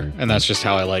Twitter, and that's just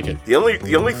how I like it. The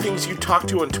only things you talk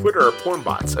to on Twitter are porn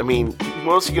bots. I mean,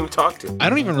 who else are you going to talk to? I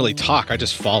don't even really talk. I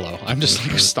just follow. I'm just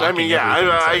like stalking. I mean,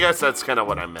 yeah, I guess that's kind of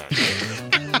what I meant.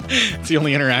 It's the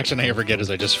only interaction I ever get is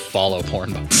I just follow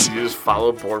porn bots. You just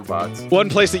follow porn bots. One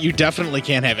place that you definitely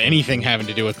can't have anything having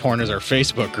to do with porn is our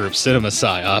Facebook group, Cinema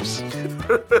Psyops.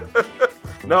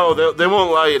 No, they won't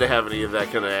allow you to have any of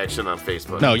that kind of action on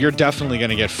Facebook. No, you're definitely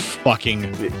going to get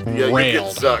fucking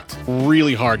railed. Get zucked.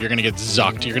 Really hard. You're going to get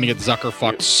zucked. You're going to get zucker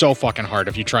fucked so fucking hard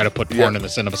if you try to put porn in the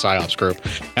Cinema Psyops group.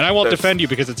 And I won't defend you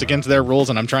because it's against their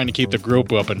rules and I'm trying to keep the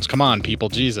group open. Come on, people.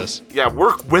 Jesus. Yeah,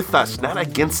 work with us, not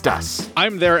against us.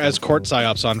 I'm there as Court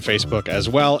Psyops on Facebook as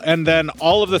well. And then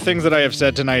all of the things that I have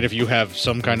said tonight, if you have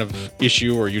some kind of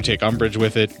issue or you take umbrage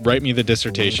with it, write me the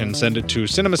dissertation, send it to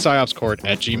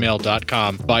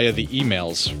cinemapsyopscourt@gmail.com via the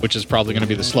emails, which is probably going to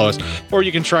be the slowest. Or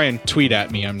you can try and tweet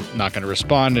at me. I'm not going to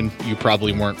respond, and you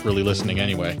probably weren't really listening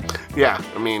anyway. Yeah,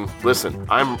 I mean, listen,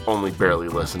 I'm only barely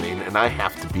listening, and I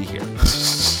have to be here.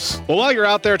 Well, while you're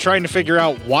out there trying to figure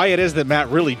out why it is that Matt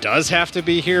really does have to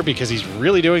be here, because he's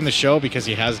really doing the show because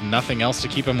he has nothing else to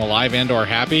keep him alive and or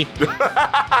happy,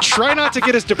 try not to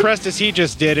get as depressed as he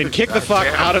just did and kick the fuck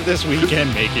out of this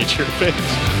weekend. Make it your fix.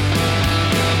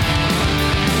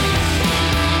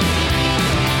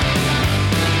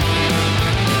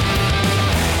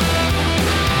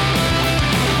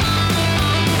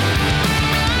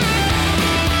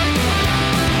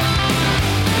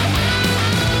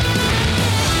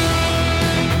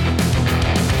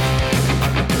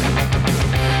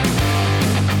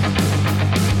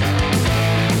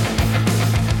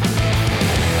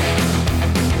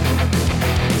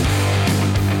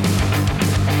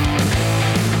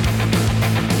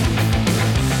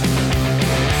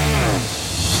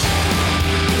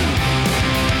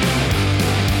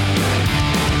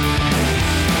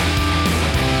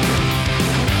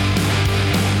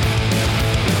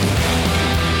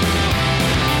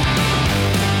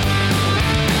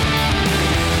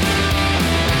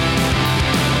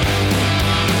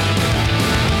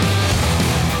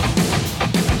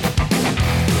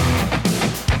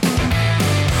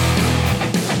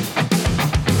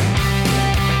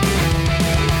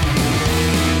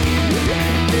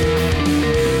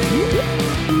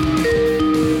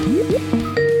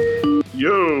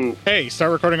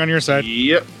 Start recording on your side.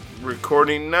 Yep.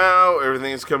 Recording now.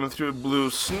 Everything is coming through Blue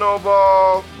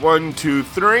Snowball. 1, 2,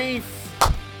 3.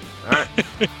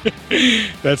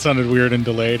 That sounded weird and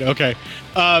delayed. Okay.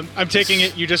 I'm taking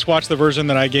it you just watched the version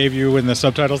that I gave you in the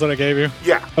subtitles that I gave you?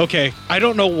 Yeah. Okay. I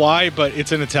don't know why, but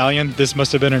it's in Italian. This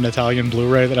must have been an Italian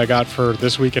Blu-ray that I got for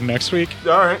this week and next week.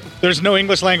 All right. There's no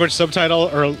English language subtitle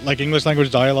or like English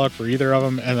language dialogue for either of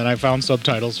them, and then I found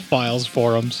subtitles files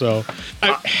for them. So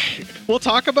we'll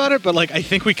talk about it, but like I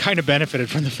think we kind of benefited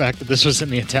from the fact that this was in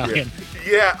the Italian.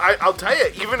 Yeah, I'll tell you,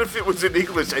 even if it was in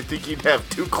English, I think you'd have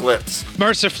 2 clips.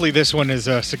 Mercifully, this one is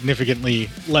significantly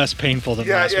less painful than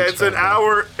last week's. It's an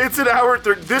hour. It's an hour.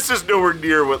 This is nowhere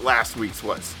near what last week's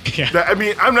was. Yeah. I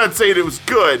mean, I'm not saying it was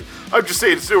good. I'm just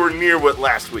saying it's nowhere near what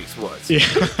last week's was. Yeah.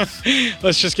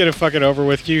 Let's just get it fucking over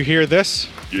with. You hear this?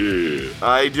 Yeah.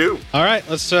 I do. All right,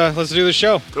 let's do the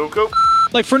show. Go.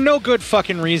 Like, for no good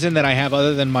fucking reason that I have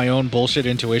other than my own bullshit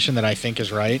intuition that I think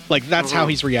is right. Like, that's how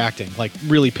he's reacting. Like,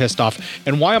 really pissed off.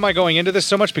 And why am I going into this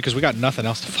so much? Because we got nothing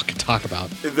else to fucking talk about.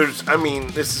 This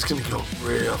is going to go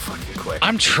real fucking quick.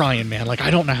 I'm trying, man. Like,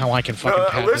 I don't know how I can fucking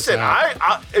pad listen, this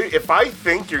out. if I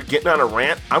think you're getting on a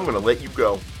rant, I'm going to let you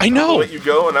go. I know. I'm going to let you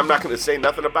go, and I'm not going to say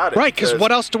nothing about it. Right, because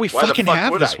what else do we fucking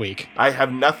have this week? I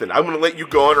have nothing. I'm going to let you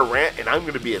go on a rant, and I'm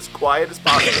going to be as quiet as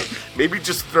possible. Maybe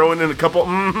just throwing in a couple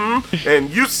and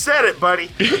you said it, buddy.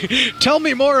 Tell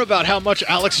me more about how much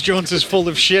Alex Jones is full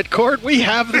of shit, Court. We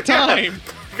have the time.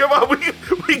 Come on,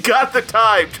 we got the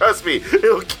time. Trust me.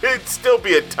 It'll still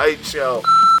be a tight show.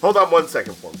 Hold on 1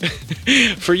 second for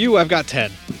me. For you, I've got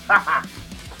 10. All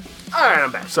right,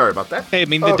 I'm back. Sorry about that. Hey, I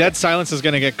mean, the dead silence is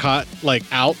going to get caught, like,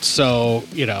 out, so,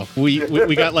 you know, we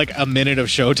got, like, a minute of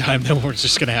showtime that we're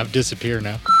just going to have disappear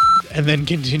now. And then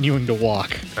continuing to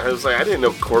walk. I was like, I didn't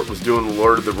know Court was doing the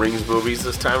Lord of the Rings movies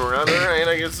this time around. All right,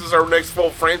 I guess this is our next full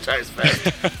franchise fest.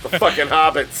 The fucking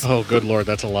Hobbits. Oh, good Lord,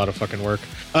 that's a lot of fucking work.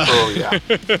 Oh, yeah.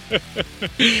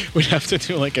 We'd have to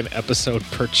do, like, an episode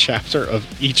per chapter of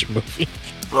each movie.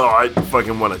 Oh, I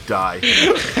fucking want to die.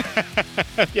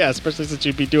 Yeah, especially since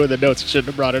you'd be doing the notes. You shouldn't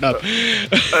have brought it up.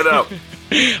 I know.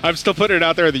 I'm still putting it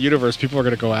out there in the universe. People are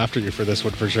going to go after you for this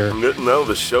one for sure. No,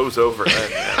 the show's over.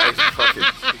 I fucking,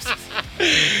 Jesus.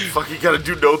 Fuck, you gotta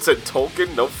do notes at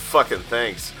Tolkien? No fucking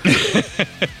thanks.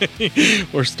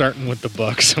 We're starting with the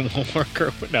books and we'll work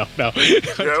our... No. No,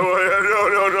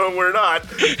 we're not.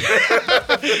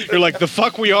 You're like, the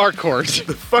fuck we are, Court.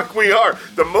 The fuck we are.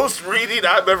 The most reading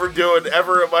I'm ever doing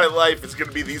ever in my life is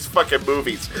gonna be these fucking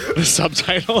movies. The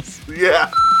subtitles? Yeah.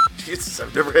 Jesus,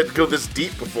 I've never had to go this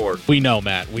deep before. We know,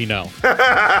 Matt. We know.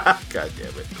 God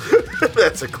damn it.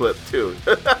 That's a clip, too.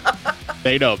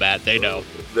 They know, Matt. They know.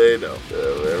 They know.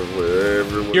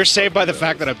 You're saved by the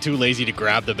fact that I'm too lazy to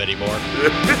grab them anymore.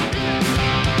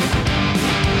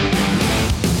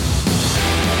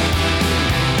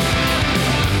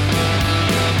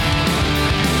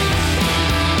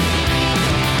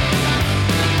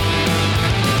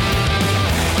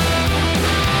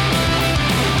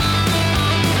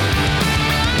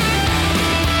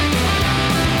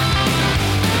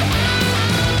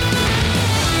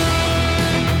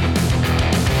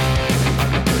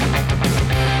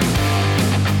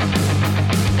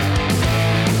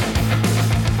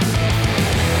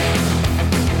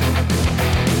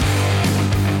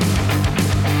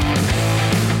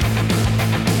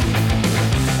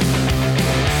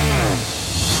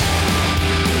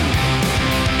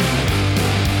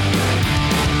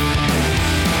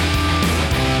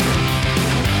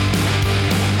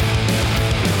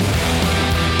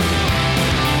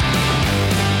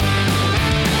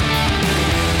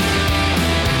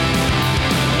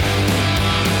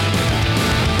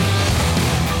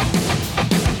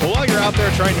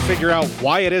 Trying to figure out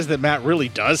why it is that Matt really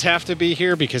does have to be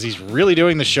here because he's really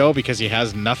doing the show because he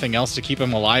has nothing else to keep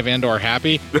him alive and or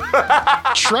happy.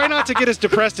 Try not to get as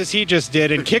depressed as he just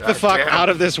did and kick the fuck out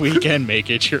of this weekend.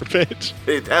 Make it your bitch.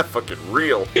 Hey, that's fucking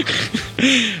real.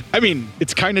 I mean,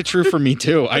 it's kind of true for me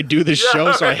too. I do this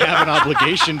show so I have an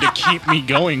obligation to keep me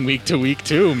going week to week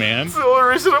too, man. That's the only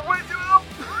reason I'm waking up.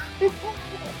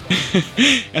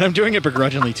 And I'm doing it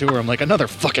begrudgingly too, where I'm like, another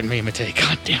fucking meme to take.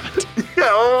 God damn it. Yeah,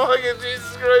 oh my God,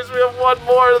 Jesus Christ, we have one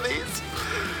more of these.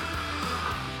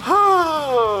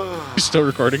 You still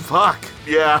recording? Fuck.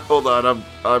 Yeah, hold on.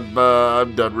 I'm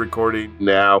done recording now.